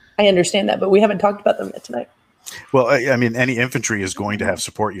 I understand that, but we haven't talked about them yet tonight. Well, I mean, any infantry is going to have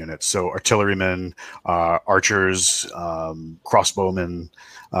support units. So artillerymen, archers, crossbowmen,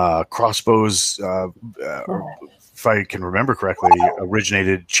 crossbows, if I can remember correctly,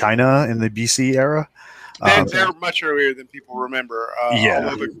 originated China in the BC era. They're much earlier than people remember.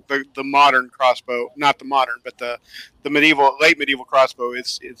 Yeah. The modern crossbow, not the modern, but the late medieval crossbow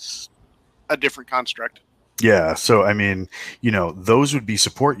is a different construct. Yeah. So, I mean, those would be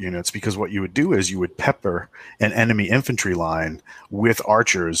support units, because what you would do is you would pepper an enemy infantry line with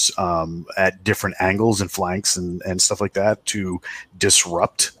archers at different angles and flanks and stuff like that to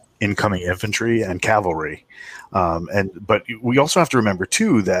disrupt incoming infantry and cavalry. But we also have to remember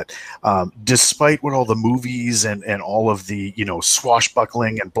too that despite what all the movies and all of the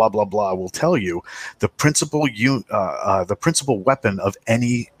swashbuckling and blah blah blah will tell you, the principal weapon of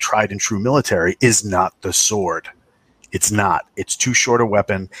any tried and true military is not the sword. It's not. It's too short a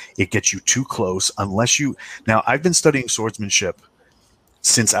weapon. It gets you too close unless you. Now, I've been studying swordsmanship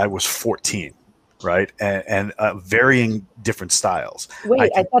since I was 14. Right, and varying different styles.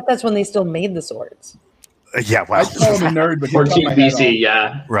 Wait, I thought that's when they still made the swords. Yeah, wow. I call him a nerd, but 14 BC,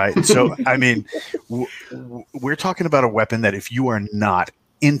 yeah. Right. So, I mean, we're talking about a weapon that if you are not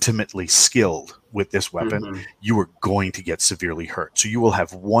intimately skilled with this weapon, you are going to get severely hurt. So you will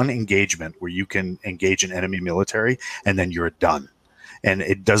have one engagement where you can engage an enemy military, and then you're done. And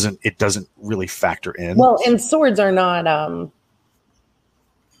it doesn't really factor in. Well, and swords are not.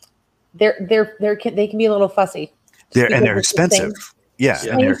 They can be a little fussy. They're expensive.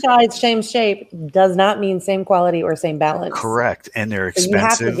 Same size, same shape does not mean same quality or same balance. Correct, and they're expensive. So you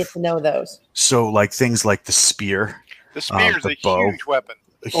have to get to know those. So, like things like the spear. The spear is a bow, huge weapon.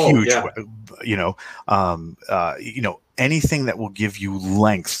 Anything that will give you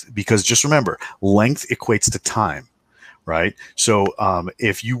length, because just remember, length equates to time. Right. So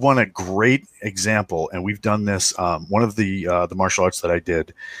if you want a great example, and we've done this, one of the martial arts that I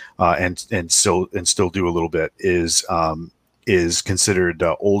did and still do a little bit is considered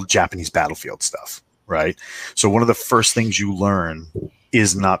old Japanese battlefield stuff. Right. So one of the first things you learn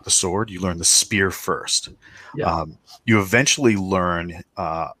is not the sword. You learn the spear first. Yeah. You eventually learn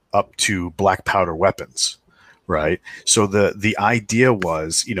up to black powder weapons. Right. So the idea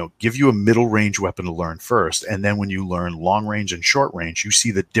was, give you a middle range weapon to learn first. And then when you learn long range and short range, you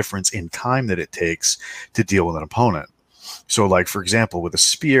see the difference in time that it takes to deal with an opponent. So like, for example, with a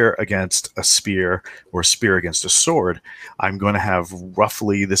spear against a spear or a spear against a sword, I'm going to have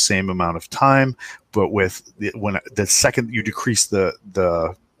roughly the same amount of time. But when the second you decrease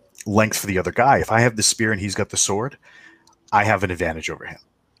the length for the other guy, if I have the spear and he's got the sword, I have an advantage over him.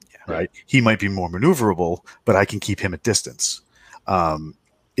 Right, he might be more maneuverable, but I can keep him at distance.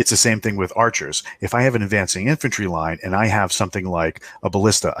 It's the same thing with archers. If I have an advancing infantry line and I have something like a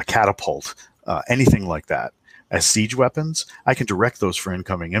ballista, a catapult, anything like that as siege weapons, I can direct those for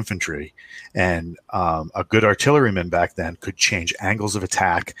incoming infantry. And a good artilleryman back then could change angles of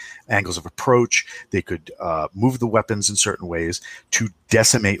attack, angles of approach. They could move the weapons in certain ways to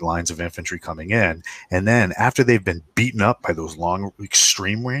decimate lines of infantry coming in. And then after they've been beaten up by those long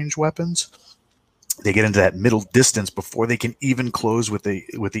extreme range weapons, they get into that middle distance before they can even close with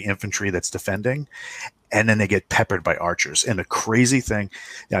the infantry that's defending, and then they get peppered by archers. And the crazy thing,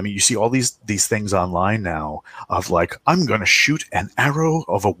 I mean, you see all these things online now of like, I'm going to shoot an arrow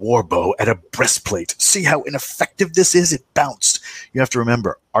of a war bow at a breastplate. See how ineffective this is? It bounced. You have to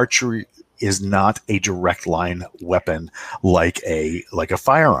remember, archery is not a direct line weapon like a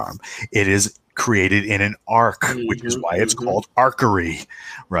firearm. It is created in an arc, which is why it's called archery,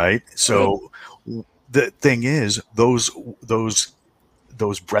 right? So the thing is, those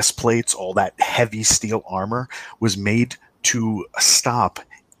breastplates, all that heavy steel armor was made to stop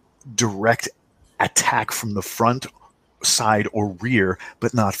direct attack from the front, side, or rear,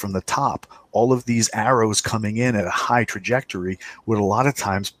 but not from the top. All of these arrows coming in at a high trajectory would a lot of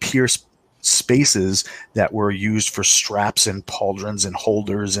times pierce spaces that were used for straps and pauldrons and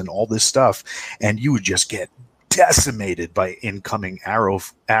holders and all this stuff, and you would just get decimated by incoming arrow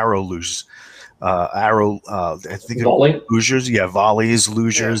losers. I think losers, volleys,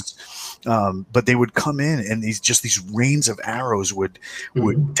 losers. Yeah. But they would come in, and these rains of arrows would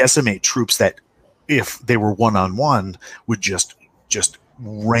decimate troops that, if they were one-on-one, would just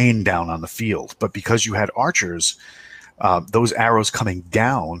rain down on the field. But because you had archers, those arrows coming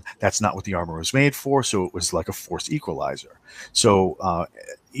down, that's not what the armor was made for. So it was like a force equalizer. So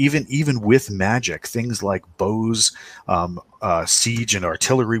even with magic, things like bows, siege and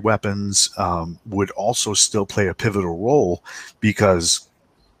artillery weapons would also still play a pivotal role, because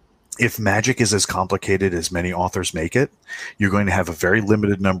if magic is as complicated as many authors make it, you're going to have a very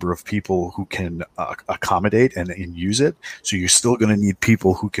limited number of people who can accommodate and use it. So you're still going to need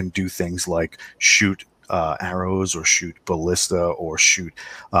people who can do things like shoot arrows, or shoot ballista, or shoot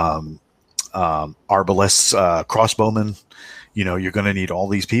arbalists, crossbowmen. You know, you're going to need all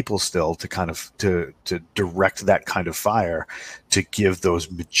these people still to kind of to direct that kind of fire, to give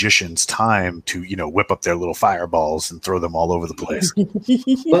those magicians time to, whip up their little fireballs and throw them all over the place.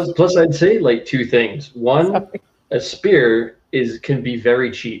 Plus, I'd say like two things. One, a spear can be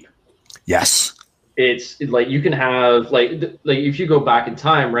very cheap. Yes. It's like you can have like if you go back in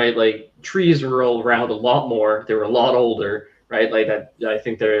time, right? Like trees were around a lot more. They were a lot older. Right, like that. I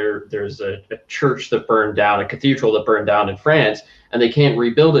think there's a church that burned down, a cathedral that burned down in France, and they can't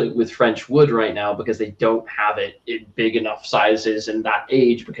rebuild it with French wood right now because they don't have it in big enough sizes in that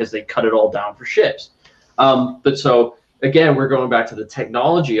age, because they cut it all down for ships. But so again, we're going back to the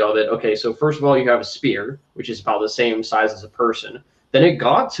technology of it. Okay, so first of all, you have a spear, which is about the same size as a person. Then it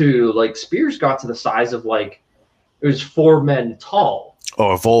got to spears got to the size of it was 4 men tall.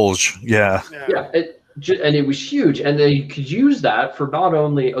 Oh, a Volge, yeah. And it was huge, and they could use that for not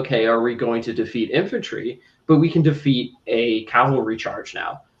only, okay, are we going to defeat infantry, but we can defeat a cavalry charge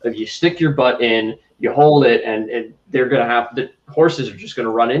now. If you stick your butt in, you hold it, and they're going to have, the horses are just going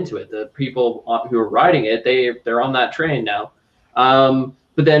to run into it. The people who are riding it, they're on that train now.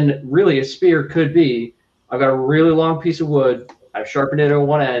 But then really a spear could be, I've got a really long piece of wood, I've sharpened it at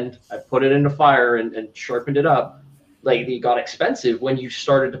one end, I've put it in the fire and sharpened it up. It got expensive when you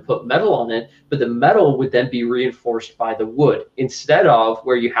started to put metal on it, but the metal would then be reinforced by the wood, instead of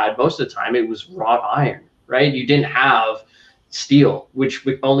where you had most of the time it was wrought iron, right? You didn't have steel, which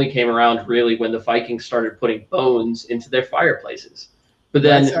only came around really when the Vikings started putting bones into their fireplaces. But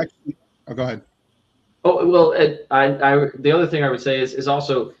then, go ahead. Oh well, the other thing I would say is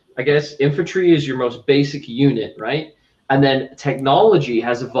also, I guess, infantry is your most basic unit, right? And then technology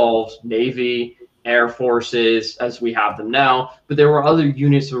has evolved, Navy, Air Forces as we have them now, but there were other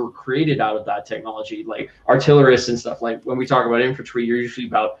units that were created out of that technology, like artillerists and stuff. Like when we talk about infantry, you're usually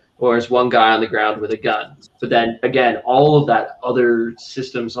there's one guy on the ground with a gun. But then again, all of that other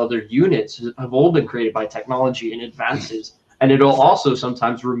systems, other units have all been created by technology and advances, and it'll also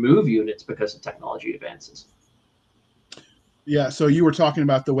sometimes remove units because of technology advances. Yeah, so you were talking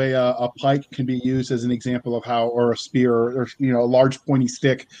about the way a pike can be used as an example of how, or a spear, or a large pointy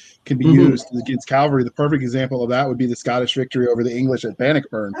stick can be used against cavalry. The perfect example of that would be the Scottish victory over the English at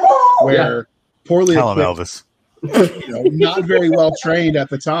Bannockburn, where poorly equipped, Elvis, not very well trained at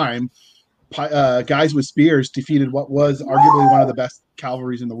the time, guys with spears defeated what was arguably one of the best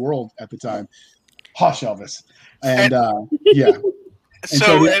cavalries in the world at the time. Hush, Elvis, and yeah.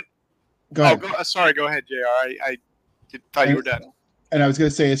 So, go ahead. Sorry, go ahead, JR. I thought you were done. And I was going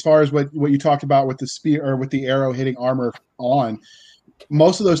to say, as far as what you talked about with the spear or with the arrow hitting armor on,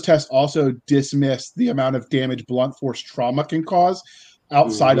 most of those tests also dismiss the amount of damage blunt force trauma can cause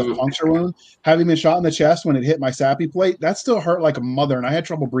outside of puncture wound. Having been shot in the chest when it hit my SAPI plate, that still hurt like a mother, and I had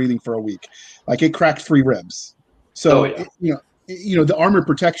trouble breathing for a week. Like it cracked 3 ribs. So the armor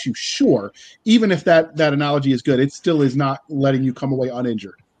protects you, sure. Even if that analogy is good, it still is not letting you come away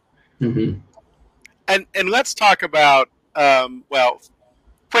uninjured. Mm-hmm. And let's talk about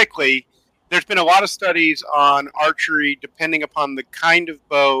quickly. There's been a lot of studies on archery, depending upon the kind of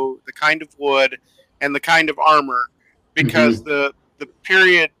bow, the kind of wood, and the kind of armor, because the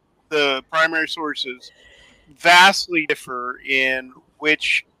primary sources vastly differ in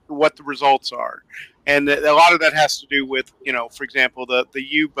what the results are. And a lot of that has to do with, for example, the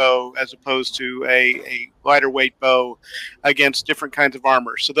U bow as opposed to a lighter weight bow against different kinds of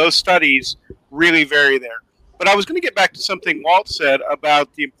armor. So those studies really vary there. But I was going to get back to something Walt said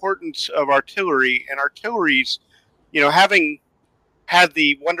about the importance of artillery, and artillery's, having had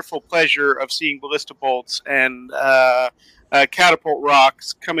the wonderful pleasure of seeing ballista bolts and catapult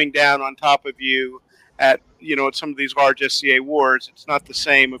rocks coming down on top of you at some of these large SCA wars. It's not the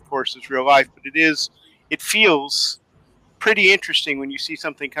same, of course, as real life, but it feels pretty interesting when you see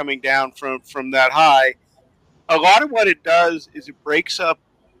something coming down from that high. A lot of what it does is it breaks up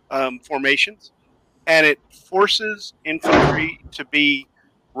formations, and it forces infantry to be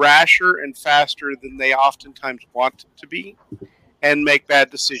rasher and faster than they oftentimes want to be, and make bad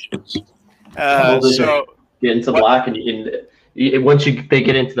decisions. So get into black, and once they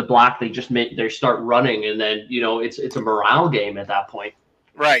get into the black, they start running, and then it's a morale game at that point.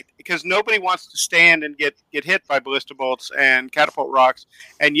 Right, because nobody wants to stand and get hit by ballista bolts and catapult rocks,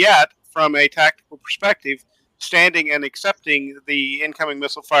 and yet, from a tactical perspective, standing and accepting the incoming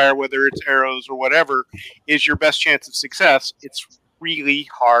missile fire, whether it's arrows or whatever, is your best chance of success. It's really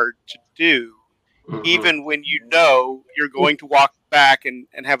hard to do, even when you're going to walk back and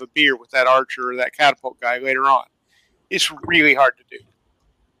have a beer with that archer or that catapult guy later on. It's really hard to do.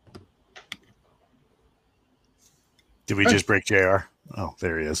 Did we just break JR? Oh,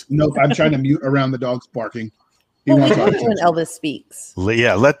 there he is. Nope, I'm trying to mute around the dog's barking. Well, we love when Elvis speaks.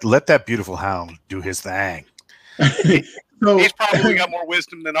 Yeah, let that beautiful hound do his thing. So, he's probably got more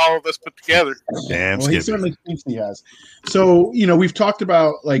wisdom than all of us put together. Damn, well, he certainly thinks he has. So, we've talked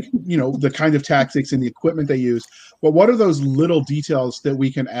about the kind of tactics and the equipment they use. But what are those little details that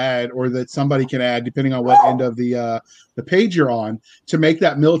we can add, or that somebody can add, depending on what end of the page you're on, to make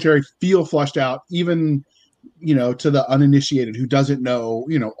that military feel flushed out, even to the uninitiated who doesn't know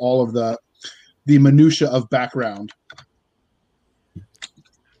all of the minutia of background?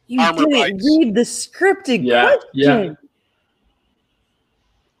 You didn't read the scripted question.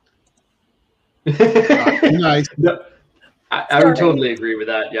 Nice. I would totally agree with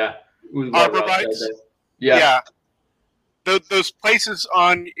that. Yeah. Armor bites. Yeah. Those places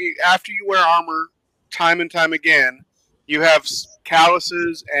after you wear armor, time and time again, you have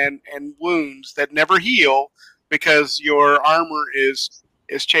calluses and wounds that never heal because your armor is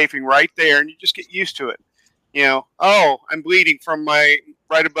chafing right there, and you just get used to it. I'm bleeding from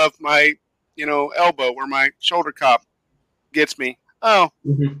right above my elbow where my shoulder cup gets me.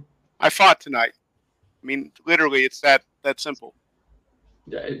 I fought tonight. I mean, literally, it's that simple.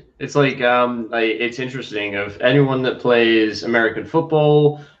 It's like it's interesting. Of anyone that plays American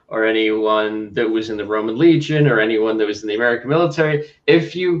football, or anyone that was in the Roman Legion, or anyone that was in the American military,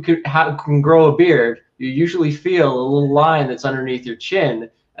 if you can grow a beard, you usually feel a little line that's underneath your chin,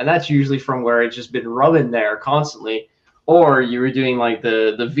 and that's usually from where it's just been rubbing there constantly. Or you were doing like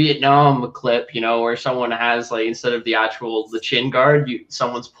the Vietnam clip, where someone has, like, instead of the chin guard,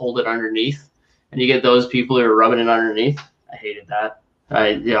 someone's pulled it underneath, and you get those people who are rubbing it underneath. I hated that.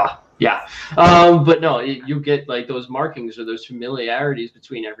 Yeah. But no, you get like those markings or those familiarities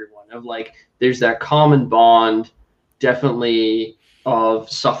between everyone of like, there's that common bond, definitely, of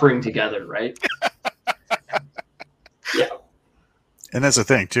suffering together, right? Yeah. And that's the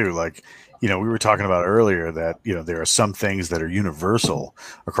thing too. Like, we were talking about earlier that, there are some things that are universal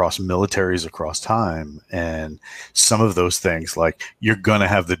across militaries, across time. And some of those things, like, you're going to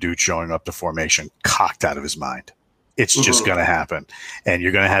have the dude showing up to formation cocked out of his mind. It's just going to happen. And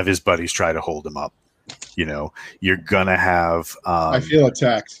you're going to have his buddies try to hold him up. You're going to have... I feel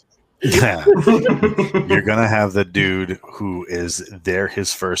attacked. Yeah. You're going to have the dude who is there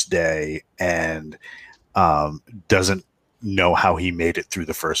his first day and doesn't know how he made it through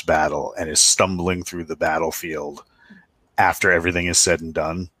the first battle and is stumbling through the battlefield after everything is said and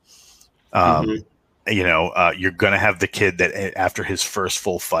done. You're going to have the kid that after his first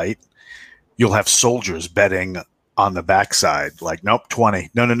full fight, you'll have soldiers betting on the backside, like, nope, 20.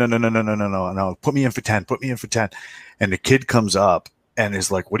 No. Put me in for 10. And the kid comes up and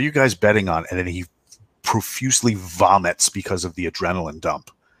is like, what are you guys betting on? And then he profusely vomits because of the adrenaline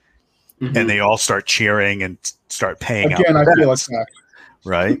dump. Mhm. And they all start cheering and start paying Again, out. I feel attacked.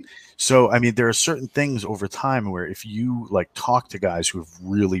 Right. So, I mean, there are certain things over time where if you like talk to guys who have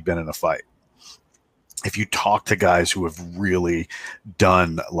really been in a fight, if you talk to guys who have really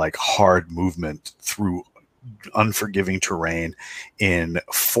done like hard movement through unforgiving terrain in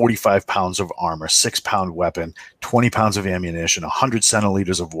 45 pounds of armor, 6-pound weapon, 20 pounds of ammunition, 100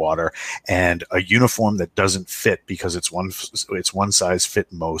 centiliters of water, and a uniform that doesn't fit because it's one size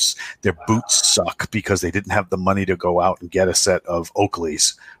fit most. Their boots suck because they didn't have the money to go out and get a set of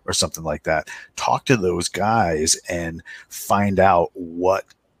Oakleys or something like that. Talk to those guys and find out what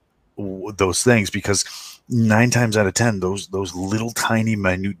those things, because 9 times out of 10, those little tiny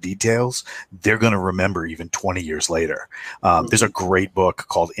minute details, they're going to remember even 20 years later. There's a great book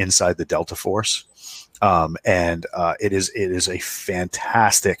called Inside the Delta Force. And it is a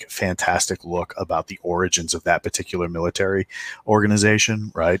fantastic look about the origins of that particular military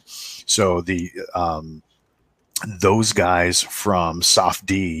organization. Right. So those guys from SOF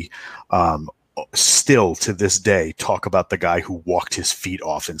D, still to this day talk about the guy who walked his feet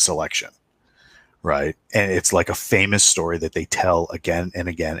off in selection. Right. And it's like a famous story that they tell again and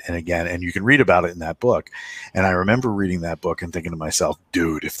again and again. And you can read about it in that book. And I remember reading that book and thinking to myself,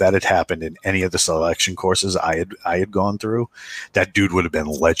 dude, if that had happened in any of the selection courses I had gone through, that dude would have been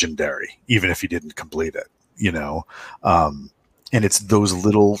legendary, even if he didn't complete it, you know? And it's those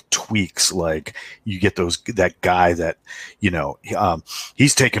little tweaks, like you get that guy that, you know,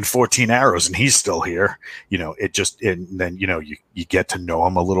 he's taken 14 arrows and he's still here, you know, and then, you know, you get to know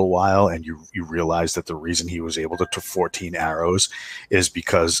him a little while and you realize that the reason he was able to 14 arrows is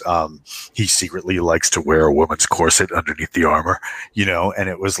because he secretly likes to wear a woman's corset underneath the armor, you know, and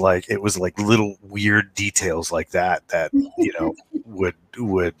it was like little weird details like that, you know, would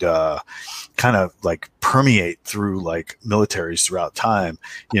kind of like permeate through like militaries throughout time.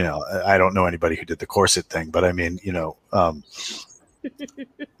 You know, I don't know anybody who did the corset thing, but I mean, you know,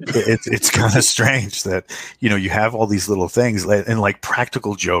 it's kind of strange that, you know, you have all these little things and like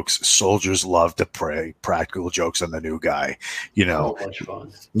practical jokes. Soldiers love to play practical jokes on the new guy, you know. So much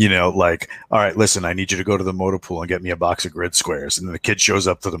fun. You know, like, all right, listen, I need you to go to the motor pool and get me a box of grid squares. And then the kid shows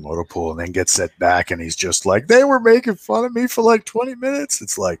up to the motor pool and then gets set back and he's just like, they were making fun of me for like 20 minutes.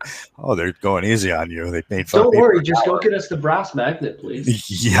 It's like, oh, they're going easy on you. They made fun of me. Don't worry, just go get us the brass magnet,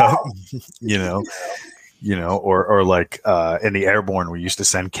 please. Yeah. You know, or like in the airborne, we used to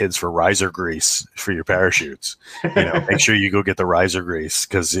send kids for riser grease for your parachutes. You know, make sure you go get the riser grease,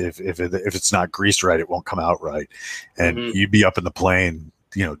 because if it's not greased right, it won't come out right. And you'd be up in the plane,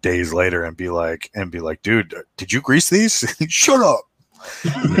 you know, days later and be like, dude, did you grease these? Shut up.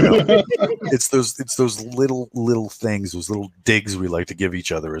 You know, it's those little things, those little digs we like to give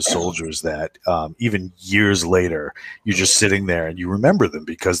each other as soldiers that even years later you're just sitting there and you remember them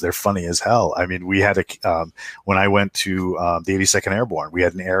because they're funny as hell. I mean, we had when I went to the 82nd Airborne, we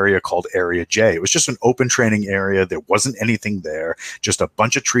had an area called Area J. It was just an open training area. There wasn't anything there, just a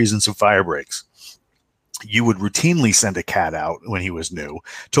bunch of trees and some fire breaks. You would routinely send a cat out when he was new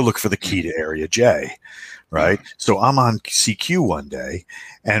to look for the key to Area J. Right. So I'm on CQ one day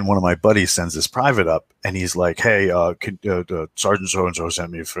and one of my buddies sends this private up and he's like, hey, Sergeant so-and-so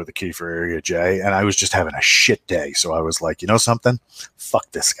sent me for the key for Area J. And I was just having a shit day. So I was like, you know something? Fuck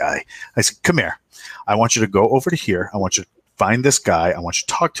this guy. I said, come here. I want you to go over to here. I want you to find this guy. I want you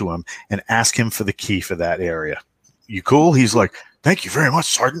to talk to him and ask him for the key for that area. You cool? He's like, thank you very much,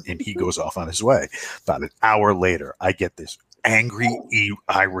 Sergeant. And he goes off on his way. About an hour later, I get this angry,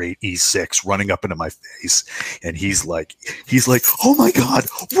 irate E6 running up into my face, and he's like, oh my god,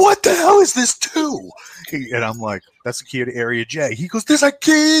 what the hell is this too? And I'm like, that's the key to Area J. He goes, there's a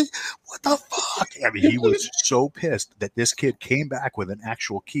key? What the fuck? I mean, he was so pissed that this kid came back with an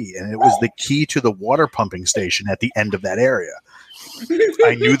actual key, and it was the key to the water pumping station at the end of that area.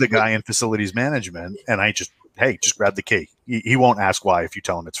 I knew the guy in facilities management, and I just grab the key. He won't ask why if you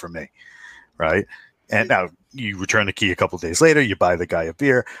tell him it's from me, right? And now you return the key a couple of days later, you buy the guy a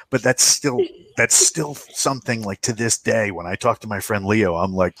beer, but that's still something like to this day. When I talk to my friend Leo,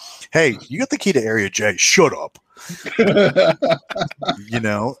 I'm like, hey, you got the key to Area J, shut up. You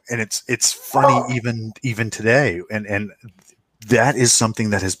know, and it's funny even today. And that is something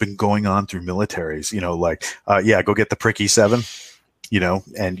that has been going on through militaries, you know, like, go get the Pricky 7, you know,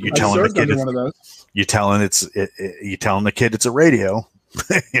 and you're telling the kid, you're telling the kid it's a radio.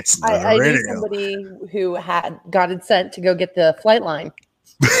 It's not a radio. I knew somebody who had gotten sent to go get the flight line.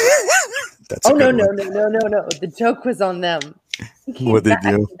 That's a Oh no, good no, one. no. The joke was on them. He came What'd they back-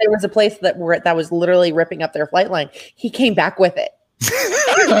 do? There was a place that was literally ripping up their flight line. He came back with it.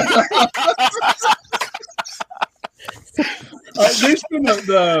 There's been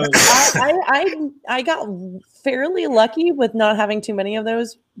I got fairly lucky with not having too many of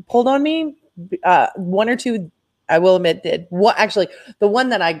those pulled on me. One or two, I will admit, did. What actually, the one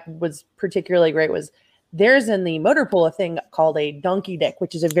that I was particularly great was there's in the motor pool a thing called a donkey dick,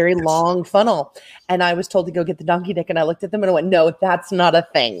 which is a very long funnel. And I was told to go get the donkey dick, and I looked at them and I went, "No, that's not a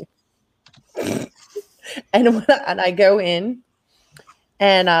thing." and I go in,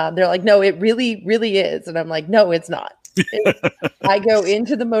 and they're like, "No, it really, really is." And I'm like, "No, it's not." I go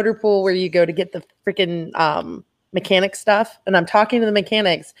into the motor pool where you go to get the freaking mechanic stuff, and I'm talking to the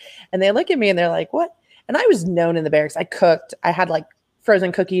mechanics, and they look at me and they're like, "What?" And I was known in the barracks. I cooked. I had like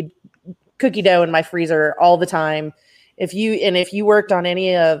frozen cookie dough in my freezer all the time. If you worked on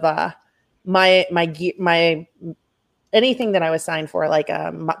any of my anything that I was signed for, like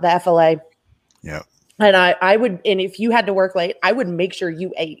the FLA, Yeah. and I would, and if you had to work late, I would make sure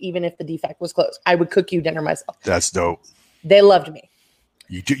you ate, even if the defect was closed. I would cook you dinner myself. That's dope. They loved me.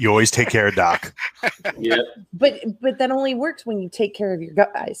 You always take care of Doc. Yeah. But that only works when you take care of your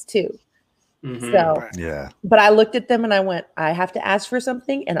guys too. Mhm. So, Yeah. but I looked at them and I went, I have to ask for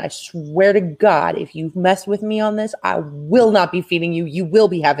something, and I swear to God, if you mess with me on this, I will not be feeding you. You will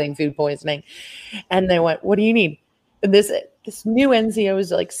be having food poisoning. And they went, "What do you need?" And this new NCO was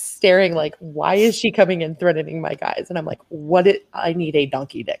like staring, like, "Why is she coming and threatening my guys?" And I'm like, I need a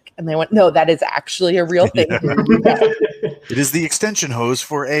donkey dick. And they went, "No, that is actually a real thing." It is the extension hose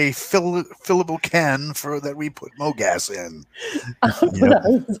for a fillable can that we put Mogas in. But I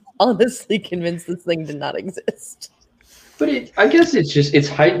was honestly convinced this thing did not exist. But I guess it's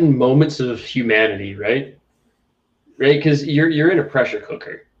heightened moments of humanity, right? Right, because you're in a pressure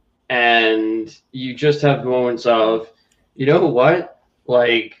cooker, and you just have moments of, you know what,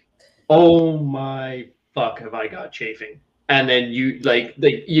 like, oh my fuck, have I got chafing? And then you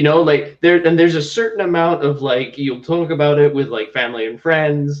there's a certain amount of, like, you'll talk about it with like family and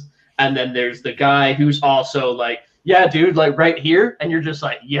friends, and then there's the guy who's also like, "Yeah, dude, like right here," and you're just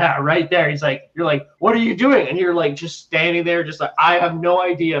like, "Yeah, right there." You're like, "What are you doing?" And you're like just standing there, just like, "I have no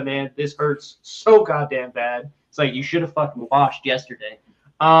idea, man. This hurts so goddamn bad." It's like, you should have fucking washed yesterday,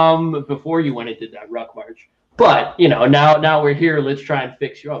 before you went and did that ruck march. But now we're here. Let's try and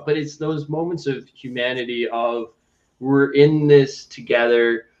fix you up. But it's those moments of humanity of, we're in this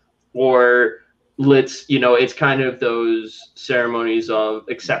together, or it's kind of those ceremonies of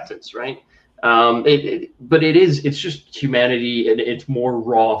acceptance, right? But it's just humanity in its more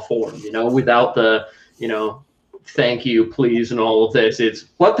raw form, without the, thank you, please, and all of this. It's,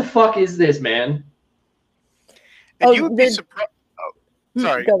 what the fuck is this, man? And you would be surprised. Oh,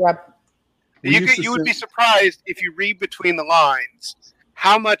 sorry. Go, Rob. You would be surprised if you read between the lines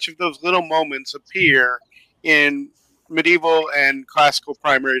how much of those little moments appear in medieval and classical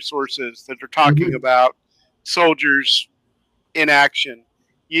primary sources that are talking about soldiers in action.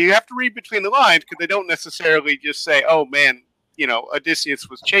 You have to read between the lines, because they don't necessarily just say, "Oh man, Odysseus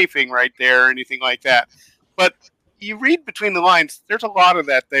was chafing right there," or anything like that. But you read between the lines, there's a lot of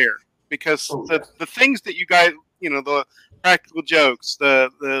that there, because the things that you guys, the practical jokes,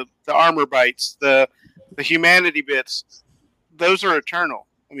 the armor bites, the humanity bits, those are eternal.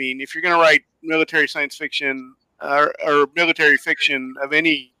 I mean, if you're going to write military science fiction or military fiction of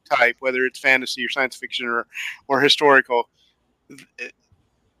any type, whether it's fantasy or science fiction or historical,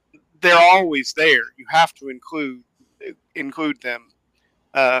 they're always there. You have to include them.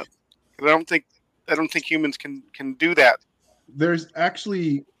 I don't think humans can do that. There's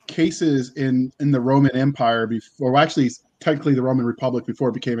actually cases in the Roman Empire before, well, actually technically the Roman Republic before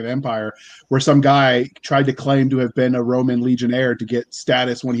it became an empire, where some guy tried to claim to have been a Roman legionnaire to get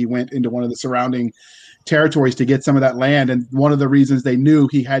status when he went into one of the surrounding territories to get some of that land. And one of the reasons they knew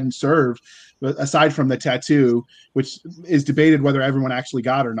he hadn't served, aside from the tattoo, which is debated whether everyone actually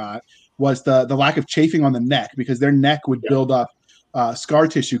got or not, was the lack of chafing on the neck, because their neck would build up scar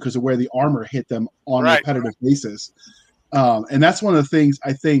tissue because of where the armor hit them on a repetitive basis. And that's one of the things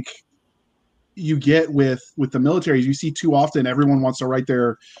I think you get with the military. You see too often everyone wants to write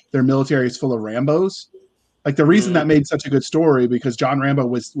their military is full of Rambos. Like, the reason that made such a good story, because John Rambo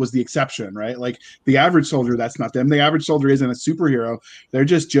was the exception, right? Like, the average soldier, that's not them. The average soldier isn't a superhero. They're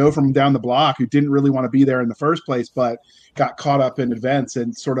just Joe from down the block who didn't really want to be there in the first place, but got caught up in events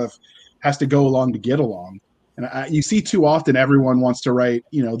and sort of has to go along to get along. And you see too often everyone wants to write,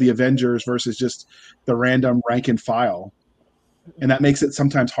 the Avengers versus just the random rank and file. And that makes it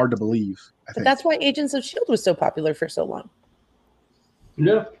sometimes hard to believe, I think. But that's why Agents of S.H.I.E.L.D. was so popular for so long.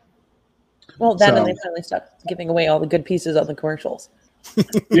 Yeah. Well, that and they finally stopped giving away all the good pieces on the commercials.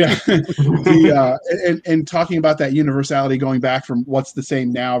 Yeah. And talking about that universality going back from what's the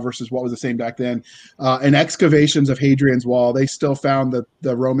same now versus what was the same back then. In excavations of Hadrian's Wall, they still found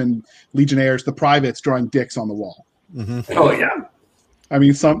the Roman legionnaires, the privates, drawing dicks on the wall. Mm-hmm. Oh yeah. I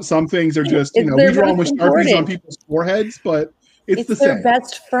mean, some things are just, we draw with Sharpies on people's foreheads, but it's the their same.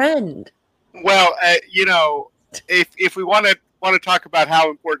 best friend. Well, if we want to talk about how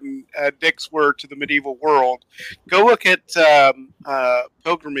important dicks were to the medieval world, go look at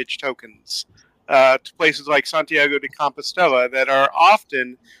pilgrimage tokens to places like Santiago de Compostela that are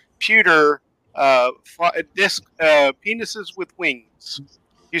often pewter penises with wings.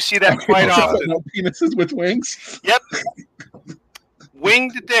 You see that quite often. Penises with wings? Yep.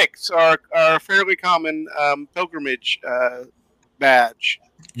 Winged dicks are a fairly common pilgrimage badge.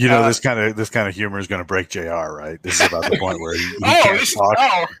 This kind of humor is going to break JR, right? This is about the point where he can't talk.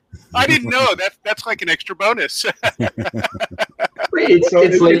 Oh, I didn't know that's like an extra bonus. It's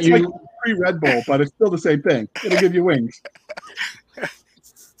like free Red Bull, but it's still the same thing. It'll give you wings.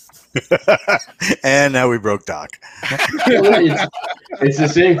 And now we broke Doc. It's the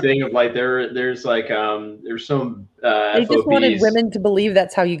same thing of like there's like there's some They just wanted women to believe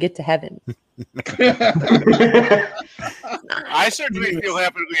that's how you get to heaven. I certainly feel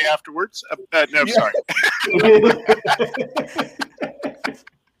happily afterwards. No, sorry.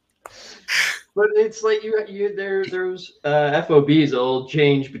 But it's like there's FOBs that'll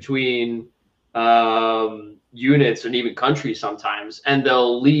change between units and even countries sometimes, and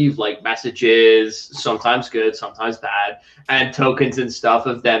they'll leave like messages, sometimes good, sometimes bad, and tokens and stuff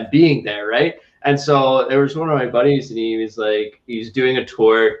of them being there, right? And so there was one of my buddies, and he was doing a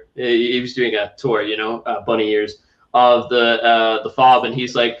tour. He was doing a tour, bunny ears of the fob, and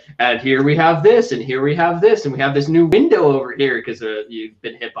he's like, and here we have this, and here we have this, and we have this new window over here because you've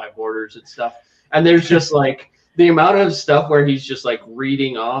been hit by borders and stuff. And there's just like the amount of stuff where he's just like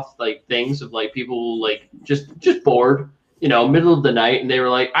reading off like things of like people like just bored, middle of the night, and they were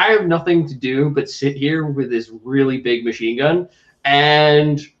like, I have nothing to do but sit here with this really big machine gun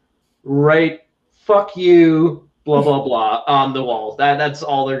and write "fuck you" blah blah blah on the walls. That's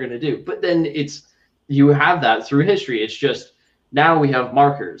all they're gonna do. But then you have that through history. It's just now we have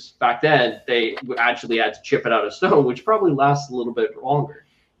markers. Back then they actually had to chip it out of stone, which probably lasts a little bit longer.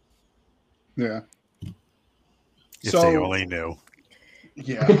 Yeah. If they only knew.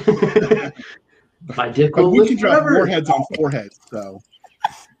 Yeah. My dick But will we live can drop forever. foreheads on foreheads, so.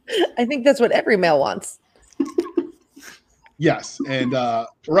 I think that's what every male wants. Yes, and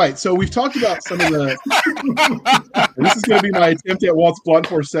right. So we've talked about some of the. And this is going to be my attempt at Walt's blunt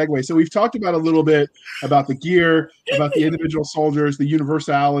force segue. So we've talked about a little bit about the gear, about the individual soldiers, the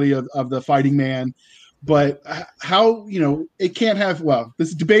universality of the fighting man, but how it can't have. Well, this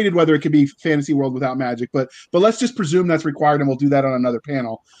is debated whether it could be fantasy world without magic, but let's just presume that's required, and we'll do that on another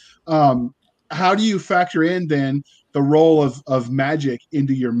panel. How do you factor in then the role of magic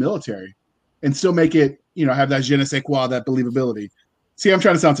into your military, and still make it? Have that je ne sais quoi, that believability. See, I'm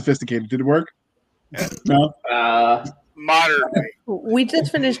trying to sound sophisticated. Did it work? No? Moderately. We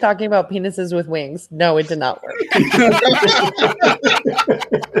just finished talking about penises with wings. No, it did not work.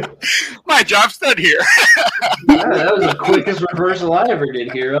 My job's done here. That was the quickest reversal I ever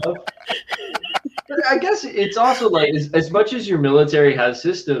did hear of. But I guess it's also like as much as your military has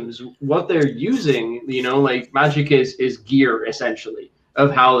systems, what they're using, like magic is gear essentially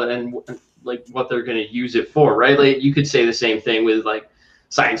of how and like what they're going to use it for, right? Like you could say the same thing with like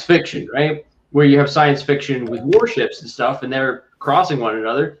science fiction, right? Where you have science fiction with warships and stuff, and they're crossing one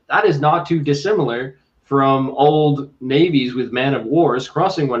another. That is not too dissimilar from old navies with man of wars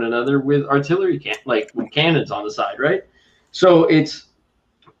crossing one another with artillery with cannons on the side, right? So it's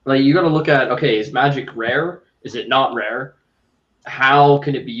like you got to look at, okay, is magic rare? Is it not rare? How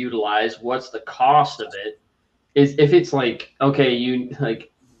can it be utilized? What's the cost of it? If it's like, okay, you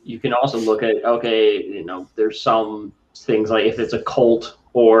can also look at, okay, there's some things like if it's a cult,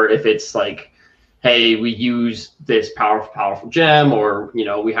 or if it's like, hey, we use this powerful gem, or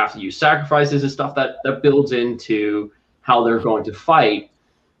we have to use sacrifices and stuff that builds into how they're going to fight.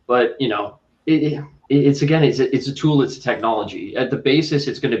 But it's a tool, it's a technology. At the basis,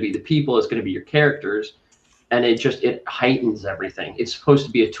 it's going to be the people, it's going to be your characters, and it heightens everything. It's supposed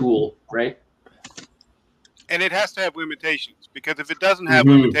to be a tool, right? And it has to have limitations, because if it doesn't have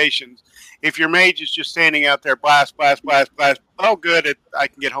limitations, if your mage is just standing out there, blast, blast, blast, blast, oh, good, I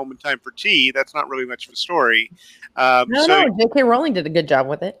can get home in time for tea, that's not really much of a story. No, J.K. Rowling did a good job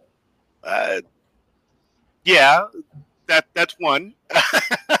with it. Yeah, that's one.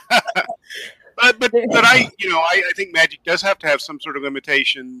 But I think Magic does have to have some sort of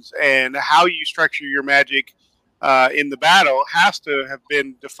limitations, and how you structure your Magic in the battle has to have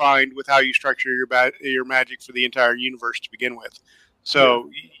been defined with how you structure your Magic for the entire universe to begin with. So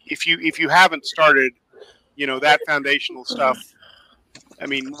if you haven't started, that foundational stuff, I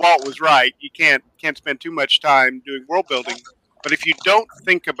mean, Walt was right. You can't spend too much time doing world building. But if you don't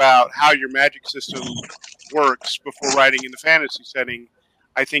think about how your Magic system works before writing in the fantasy setting,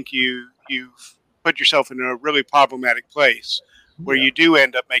 I think you've put yourself in a really problematic place where you do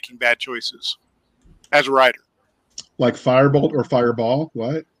end up making bad choices as a writer. Like Firebolt or Fireball?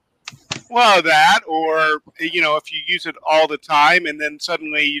 What? Well, that, or if you use it all the time, and then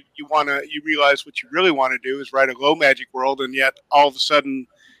suddenly you realize what you really want to do is write a low Magic world, and yet all of a sudden,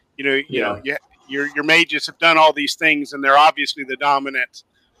 your mages have done all these things, and they're obviously the dominant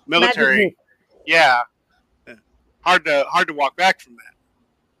military. Yeah, hard to walk back from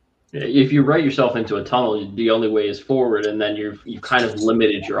that. If you write yourself into a tunnel, the only way is forward, and then you've kind of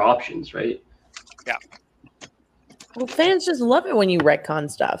limited your options, right? Yeah. Well, fans just love it when you retcon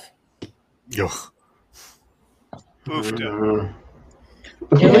stuff. Did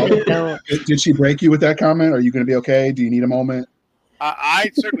she break you with that comment? Are you going to be okay? Do you need a moment?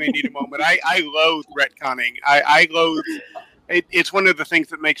 I certainly need a moment. I loathe retconning. I loathe. It's one of the things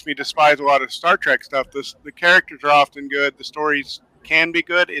that makes me despise a lot of Star Trek stuff. The characters are often good. The stories can be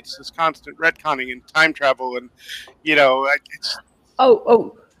good. It's this constant retconning and time travel, and it's.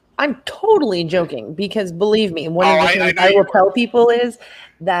 Oh. I'm totally joking because believe me, one of the things I will tell people is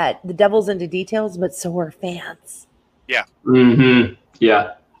that the devil's into details, but so are fans. Yeah. Mm-hmm.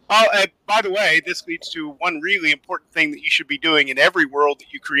 Yeah. Oh, and by the way, this leads to one really important thing that you should be doing in every world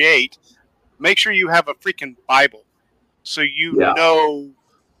that you create. Make sure you have a freaking Bible, so you know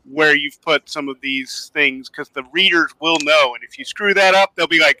where you've put some of these things, because the readers will know, and if you screw that up, they'll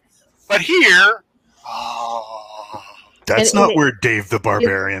be like, "But here." That's not where Dave the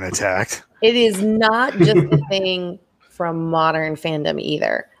Barbarian attacked. It is not just a thing from modern fandom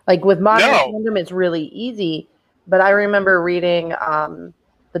either. Like with modern fandom, it's really easy. But I remember reading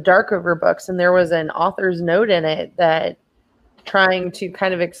the Dark River books, and there was an author's note in it that trying to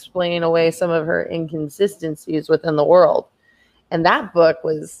kind of explain away some of her inconsistencies within the world. And that book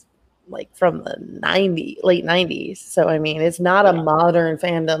was like from the late 90s. So, I mean, it's not a modern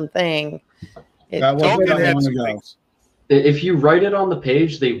fandom thing. That wasn't that long ago. If you write it on the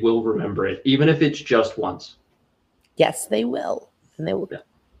page, they will remember it, even if it's just once. Yes, they will. And they will.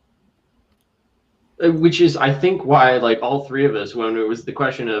 Which is, I think, why, like, all three of us, when it was the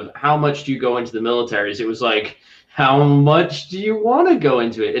question of how much do you go into the militaries, it was like, how much do you want to go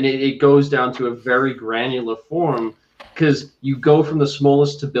into it? And it goes down to a very granular form, because you go from the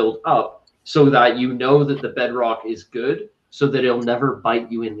smallest to build up so that you know that the bedrock is good, so that it'll never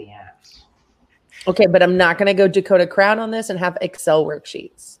bite you in the ass. Okay, but I'm not going to go Dakota Crown on this and have Excel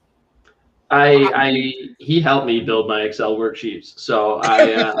worksheets. He helped me build my Excel worksheets, so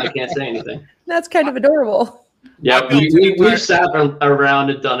I can't say anything. That's kind of adorable. Yeah, we've sat around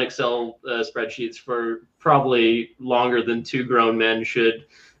and done Excel spreadsheets for probably longer than two grown men should.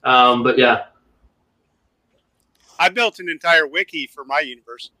 But yeah. I built an entire wiki for my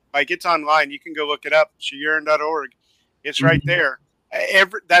universe. Like, it's online. You can go look it up, Shayurin.org. It's right there.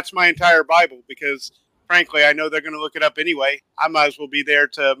 That's my entire Bible, because frankly, I know they're going to look it up anyway. I might as well be there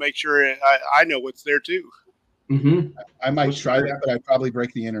to make sure I know what's there too. Mm-hmm. I might try that, but I'd probably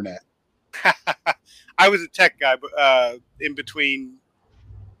break the internet. I was a tech guy in between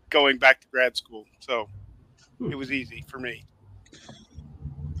going back to grad school, so it was easy for me.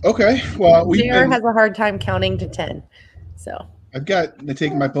 Okay, well, JR has a hard time counting to 10, so I've got to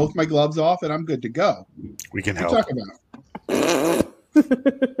take both my gloves off, and I'm good to go. We can help. Talk about.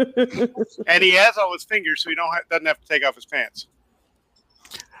 And he has all his fingers, so he doesn't have to take off his pants.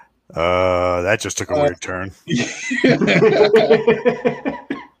 That just took a weird turn.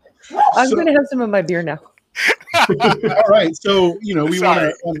 I'm going to have some of my beer now. All right, so we want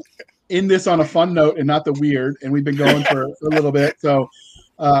to end this on a fun note and not the weird, and we've been going for a little bit, so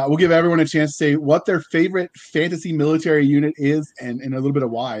we'll give everyone a chance to say what their favorite fantasy military unit is, and a little bit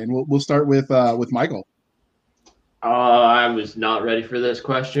of why, and we'll start with Michael. I was not ready for this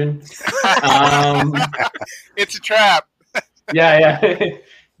question. It's a trap. Yeah.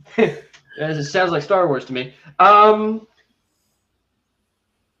 It sounds like Star Wars to me.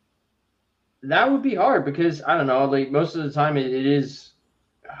 That would be hard because, I don't know, like most of the time it is,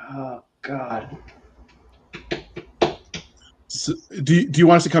 oh, God. So, do you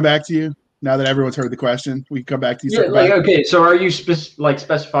want us to come back to you now that everyone's heard the question? We can come back to you. Yeah, okay. So are you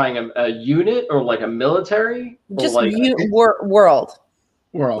specifying a unit or like a military? Just like world.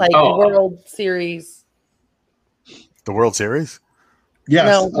 World. like Oh. World Series. The World Series? Yes.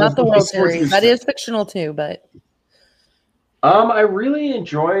 No, not the World sports Series. That is fictional too, but I really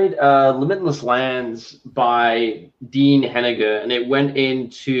enjoyed Limitless Lands by Dean Henniger, and it went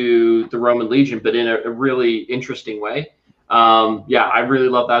into the Roman Legion, but in a really interesting way. Yeah, I really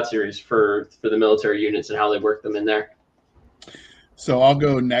love that series for the military units and how they work them in there. So I'll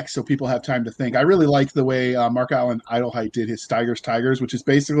go next so people have time to think. I really like the way Mark Allen Idlehite did his Steigers Tigers, which is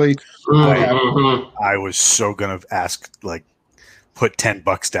basically Mhm. I was so gonna ask, like, put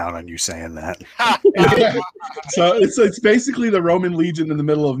 $10 down on you saying that. So it's basically the Roman Legion in the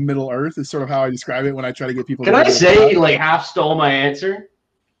middle of Middle Earth is sort of how I describe it when I try to get people. Can to I look it say up. you like half stole my answer?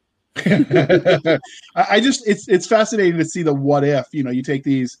 I just it's fascinating to see the what if, you take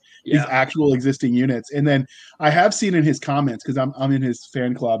these actual existing units, and then I have seen in his comments, because I'm in his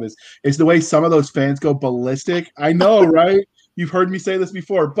fan club, is the way some of those fans go ballistic. I know, right? You've heard me say this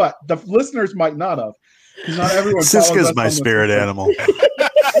before, but the listeners might not have, because not everyone. Siska's my spirit animal.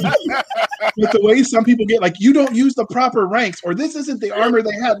 But the way some people get, like, you don't use the proper ranks, or this isn't the armor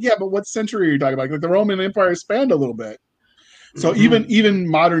they have. Yeah, but what century are you talking about? Like the Roman Empire spanned a little bit. So even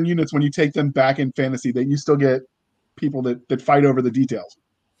modern units, when you take them back in fantasy, that you still get people that fight over the details.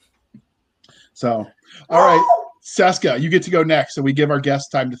 So, all right, Seska, you get to go next. So we give our guests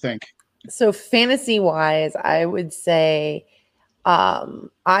time to think. so fantasy wise, I would say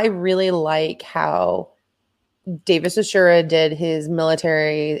I really like how Davis Ashura did his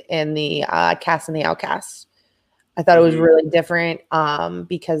military in the Cast and the Outcast. I thought it was really different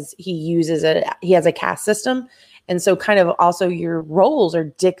because he has a caste system. And so kind of also your roles are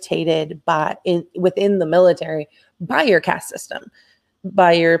dictated within the military by your caste system,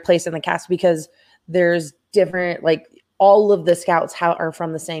 by your place in the caste, because there's different, like all of the scouts are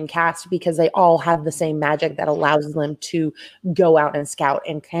from the same caste because they all have the same magic that allows them to go out and scout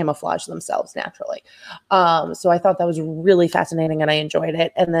and camouflage themselves naturally. So I thought that was really fascinating and I enjoyed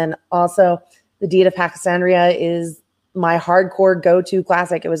it. And then also the Deed of Paxandria is my hardcore go-to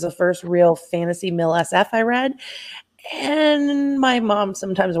classic. It was the first real fantasy mill SF I read. And my mom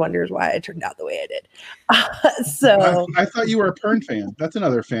sometimes wonders why I turned out the way I did. So I thought you were a Pern fan. That's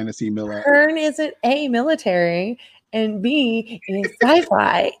another fantasy mill. Pern isn't A, military, and B, is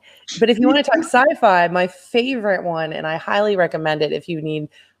sci-fi. But if you want to talk sci-fi, my favorite one, and I highly recommend it if you need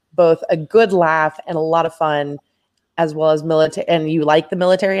both a good laugh and a lot of fun, as well as military, and you like the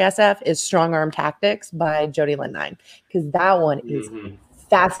military SF, is Strong Arm Tactics by Jody Lindine, because that one is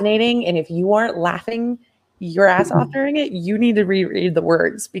fascinating. And if you aren't laughing your ass off during it, you need to reread the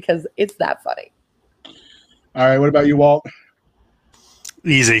words because it's that funny. All right, what about you, Walt?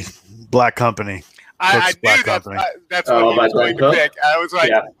 Easy. Black Company. I Black knew Company. that's what he was going to pick. I was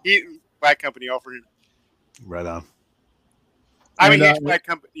like, Black Company offered him. Right on. I'm a huge Black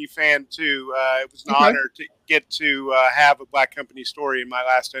Company fan too. It was an honor to get to have a Black Company story in my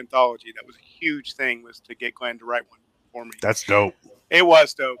last anthology. That was a huge thing, was to get Glenn to write one for me. That's dope. It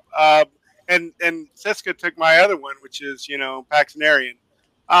was dope. And Siska took my other one, which is Paxanarian.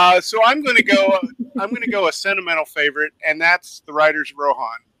 So I'm going to go. I'm going to go a sentimental favorite, and that's the Riders of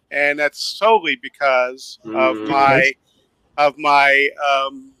Rohan, and that's solely because of my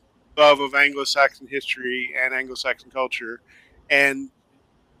love of Anglo-Saxon history and Anglo-Saxon culture. And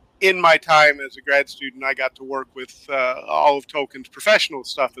in my time as a grad student, I got to work with all of Tolkien's professional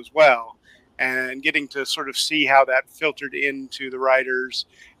stuff as well, and getting to sort of see how that filtered into the writers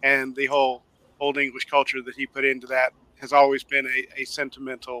and the whole Old English culture that he put into that has always been a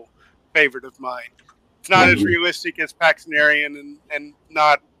sentimental favorite of mine. It's not as realistic as Paxanarian and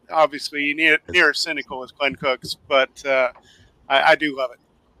not obviously near as cynical as Glenn Cook's, but I do love it.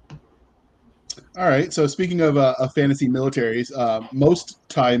 All right. So speaking of fantasy militaries, most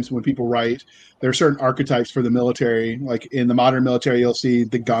times when people write, there are certain archetypes for the military. Like in the modern military, you'll see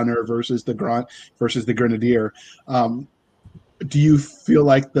the gunner versus the grunt versus the grenadier. Do you feel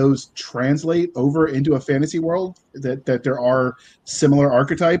like those translate over into a fantasy world? That there are similar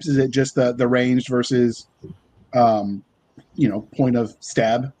archetypes? Is it just the ranged versus, point of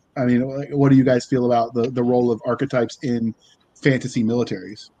stab? I mean, what do you guys feel about the role of archetypes in fantasy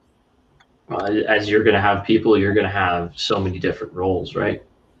militaries? As you're going to have people, you're going to have so many different roles, right?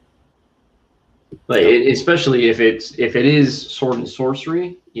 Like especially if it is sword and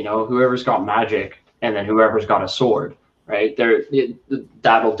sorcery, whoever's got magic and then whoever's got a sword, right?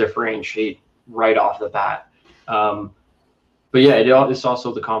 That'll differentiate right off the bat. But yeah, it's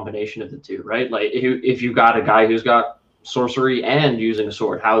also the combination of the two, right? Like if you got a guy who's got sorcery and using a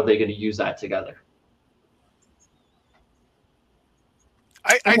sword, how are they going to use that together?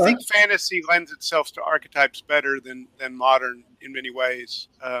 I think fantasy lends itself to archetypes better than modern in many ways.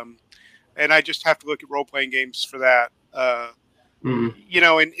 And I just have to look at role-playing games for that. You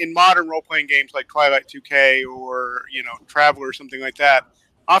know, in modern role-playing games like Twilight 2K or, you know, Traveller or something like that,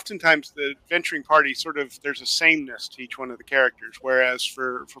 oftentimes the adventuring party there's a sameness to each one of the characters. Whereas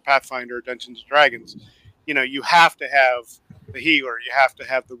for Pathfinder or Dungeons and Dragons, you know, you have to have the healer, you have to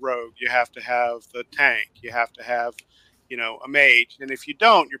have the rogue, you have to have the tank, you have to have, you know, a mage. And if you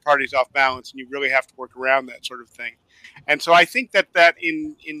don't, your party's off balance and you really have to work around that sort of thing. And so I think that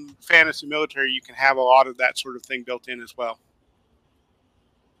in fantasy military, you can have a lot of that sort of thing built in as well.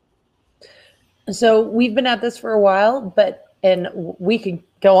 So we've been at this for a while, and we could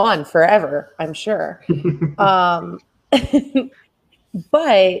go on forever, I'm sure.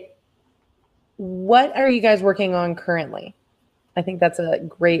 But what are you guys working on currently? I think that's a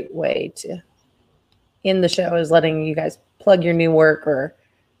great way to end the show, is letting you guys plug your new work, or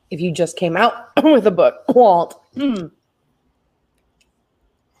if you just came out with a book. Walt. Are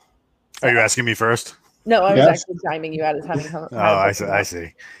you asking me first? No, I was actually timing you out as having. I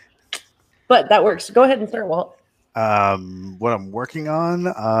see. But that works. Go ahead and start, Walt. What I'm working on,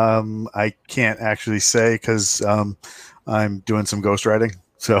 I can't actually say because I'm doing some ghostwriting.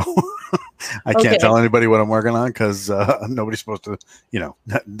 So I can't tell anybody what I'm working on because nobody's supposed to, you know,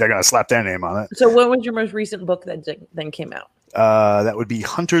 they're going to slap their name on it. So what was your most recent book that then came out? That would be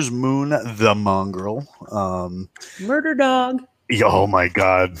Hunter's Moon, The Mongrel. Murder Dog. Oh my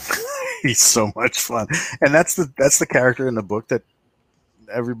God. He's so much fun. And that's the character in the book that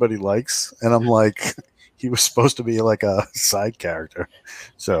everybody likes. And I'm like, he was supposed to be like a side character.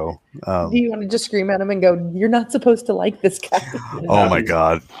 So do you want to just scream at him and go, "You're not supposed to like this guy"? Oh my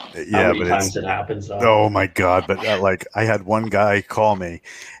God. Yeah, how many times it happens though. Oh my God. But like, I had one guy call me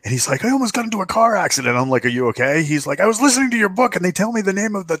and he's like, "I almost got into a car accident." I'm like, "Are you okay?" He's like, "I was listening to your book and they tell me the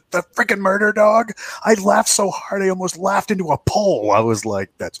name of the freaking murder dog. I laughed so hard I almost laughed into a pole." I was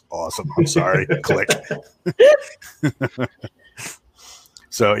like, "That's awesome. I'm sorry." Click.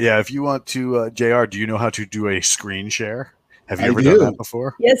 So yeah, if you want to, JR, do you know how to do a screen share? Have you ever done that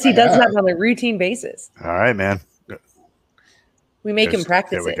before? Yes, he does that on a routine basis. All right, man. We make him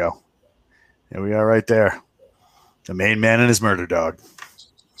practice it. There we go. There we are right there. The main man and his murder dog.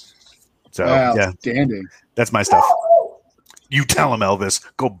 So yeah, outstanding. That's my stuff. You tell him, Elvis.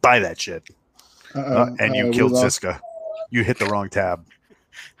 Go buy that shit. And you killed Siska. You hit the wrong tab.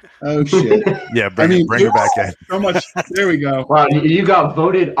 Oh shit! Yeah, bring her back in. So much. There we go. Wow, you got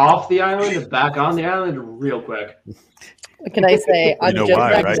voted off the island and back on the island real quick. What can I say? You know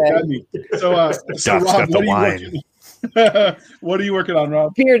why, right? So Rob, what are you working on,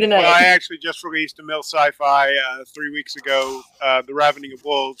 Rob? Here tonight. Well, I actually just released a Mill Sci-Fi 3 weeks ago, The Ravening of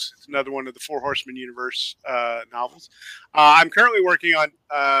Wolves. It's another one of the Four Horsemen universe novels. I'm currently working on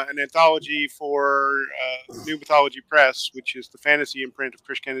an anthology for New Mythology Press, which is the fantasy imprint of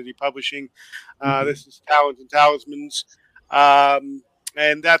Chris Kennedy Publishing. This is Talons and Talismans.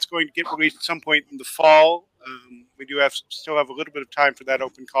 And that's going to get released at some point in the fall. We do still have a little bit of time for that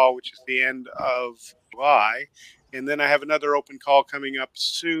open call, which is the end of July. And then I have another open call coming up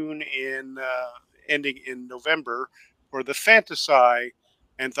soon ending in November for the Fantasy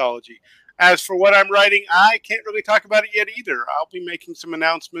anthology. As for what I'm writing, I can't really talk about it yet either. I'll be making some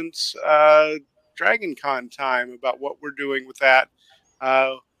announcements Dragon Con time about what we're doing with that,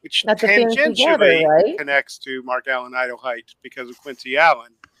 which tangentially connects to Mark Allen Idlehite because of Quincy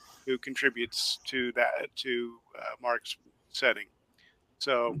Allen, who contributes to Mark's setting.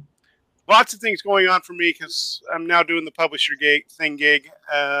 So lots of things going on for me because I'm now doing the publisher gig and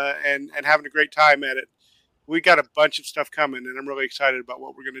having a great time at it. We got a bunch of stuff coming, and I'm really excited about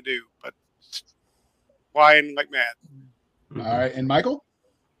what we're going to do. But flying like mad. All right, and Michael?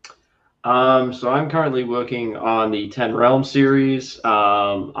 So I'm currently working on the Ten Realms series.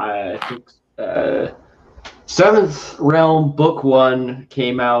 I think Seventh Realm Book 1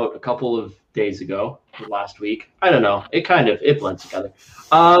 came out a couple of days ago, last week. I don't know. It blends together.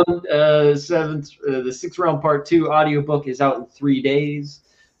 The Sixth Realm Part 2 audiobook is out in 3 days.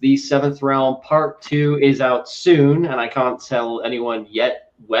 The Seventh Realm Part 2 is out soon, and I can't tell anyone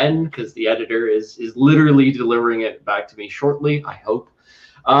yet when, because the editor is literally delivering it back to me shortly, I hope.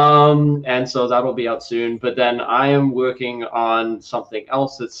 And so that'll be out soon. But then I am working on something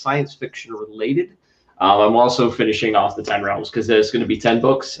else that's science fiction related. I'm also finishing off the 10 Realms because there's going to be 10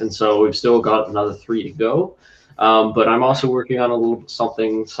 books, and so we've still got another 3 to go. But I'm also working on a little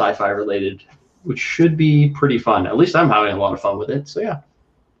something sci-fi related, which should be pretty fun. At least I'm having a lot of fun with it. So yeah.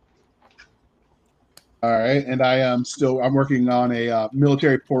 All right, and I'm working on a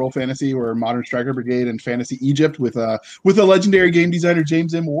military portal fantasy or Modern Striker Brigade and Fantasy Egypt with a legendary game designer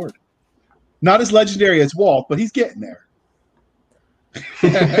James M. Ward. Not as legendary as Walt, but he's getting there.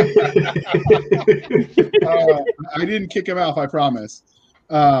 I didn't kick him out, I promise.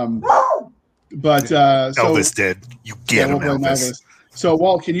 But Elvis did. You get him, Elvis. So,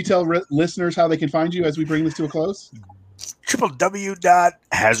 Walt, can you tell listeners how they can find you as we bring this to a close?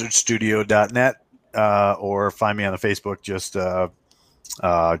 www.hazardstudio.net or find me on the Facebook.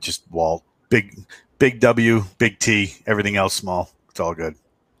 Just Walt. Big W, big T. Everything else small. It's all good.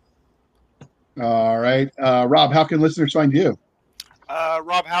 All right, Rob. How can listeners find you?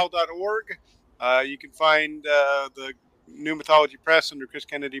 robhowell.org. You can find the New Mythology Press under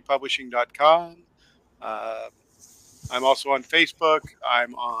chriskennedypublishing.com. I'm also on Facebook.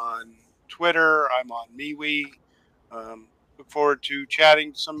 I'm on Twitter. I'm on MeWe. Look forward to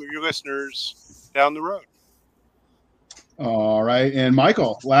chatting to some of your listeners down the road. All right. And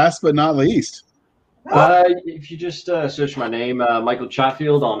Michael, last but not least. If you just search my name, Michael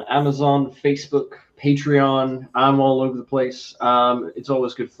Chatfield, on Amazon, Facebook, Patreon, I'm all over the place. It's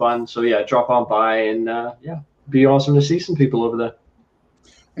always good fun. So yeah, drop on by and be awesome to see some people over there.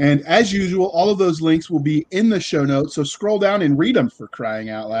 And as usual, all of those links will be in the show notes. So scroll down and read them, for crying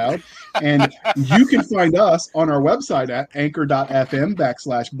out loud. And you can find us on our website at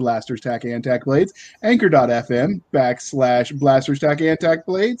anchor.fm/blasters, tack, and tack blades, anchor.fm/blasters, tack, and tack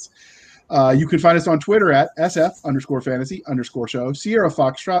blades. You can find us on Twitter at SF_fantasy_show, Sierra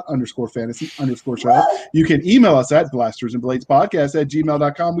Foxtrot _fantasy_show. You can email us at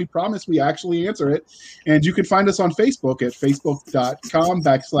blastersandbladespodcast@gmail.com. We promise we actually answer it. And you can find us on Facebook at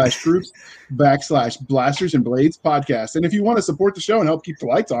facebook.com/groups/Blasters and Blades Podcast. And if you want to support the show and help keep the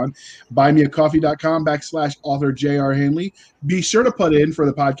lights on, buymeacoffee.com/author J.R. Hanley. Be sure to put in for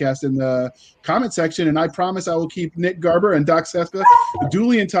the podcast in the comment section, and I promise I will keep Nick Garber and Doc Seska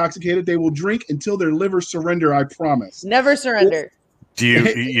duly intoxicated. They will drink until their livers surrender, I promise. Never surrender. Do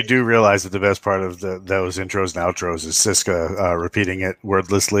you do realize that the best part of those intros and outros is Siska repeating it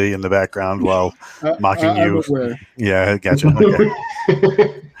wordlessly in the background while mocking you? Yeah, gotcha. Okay.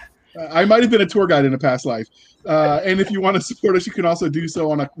 I might have been a tour guide in a past life. And if you want to support us, you can also do so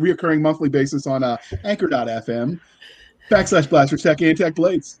on a reoccurring monthly basis on anchor.fm/blasters, tack, and tack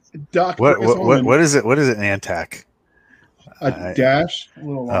blades. Doc, what is it? What is it? Antac? A dash, a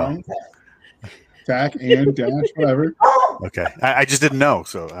little line. Tack and dash, whatever. Okay, I just didn't know,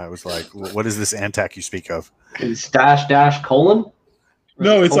 so I was like, "What is this Antac you speak of?" Is dash colon?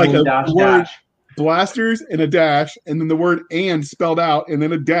 No, it's like a dash, word, dash. blasters and a dash, and then the word "and" spelled out, and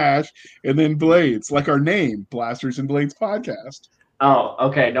then a dash, and then blades, like our name, Blasters and Blades Podcast. Oh,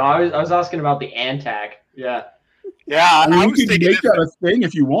 okay. No, I was asking about the Antac. Yeah. Yeah, I mean, I you was can thinking make that a thing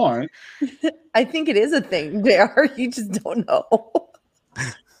if you want. I think it is a thing, JR. You just don't know.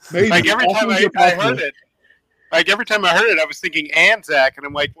 Maybe. like every time Awfully I possible. heard it. Like every time I heard it, I was thinking Anzac, and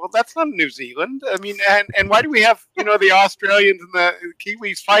I'm like, well, that's not New Zealand. I mean, and why do we have the Australians and the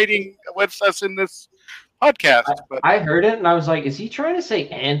Kiwis fighting with us in this podcast? But I heard it and I was like, is he trying to say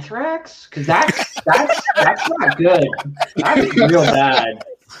anthrax? Because that's not good. That's real bad.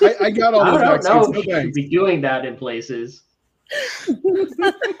 I got all I those don't know accents. if No you should thanks. be doing that in places.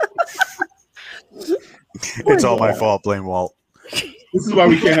 It's all my fault. Blame Walt. This is why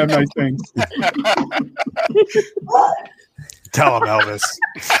we can't have nice things. Tell him, Elvis.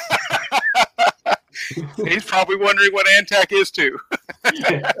 he's probably wondering what Antac is too.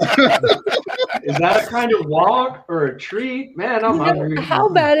 Is that a kind of walk or a treat? Man, I'm hungry. How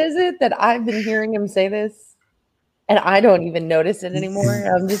bad is it that I've been hearing him say this and I don't even notice it anymore?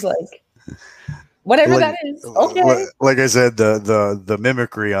 I'm just like, whatever that is. Okay. Like I said, the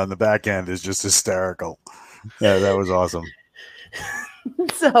mimicry on the back end is just hysterical. Yeah, that was awesome.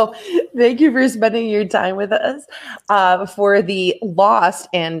 So thank you for spending your time with us for the lost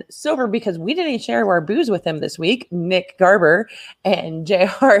and sober, because we didn't share our booze with him this week, Nick Garber and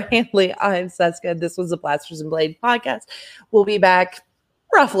J.R. Hanley. I'm Seska. This was the Blasters and Blade podcast. We'll be back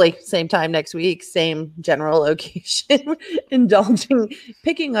roughly same time next week, same general location,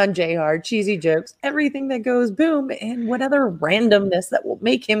 picking on JR, cheesy jokes, everything that goes boom, and what other randomness that will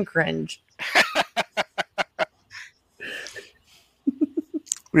make him cringe.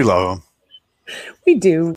 We love him. We do.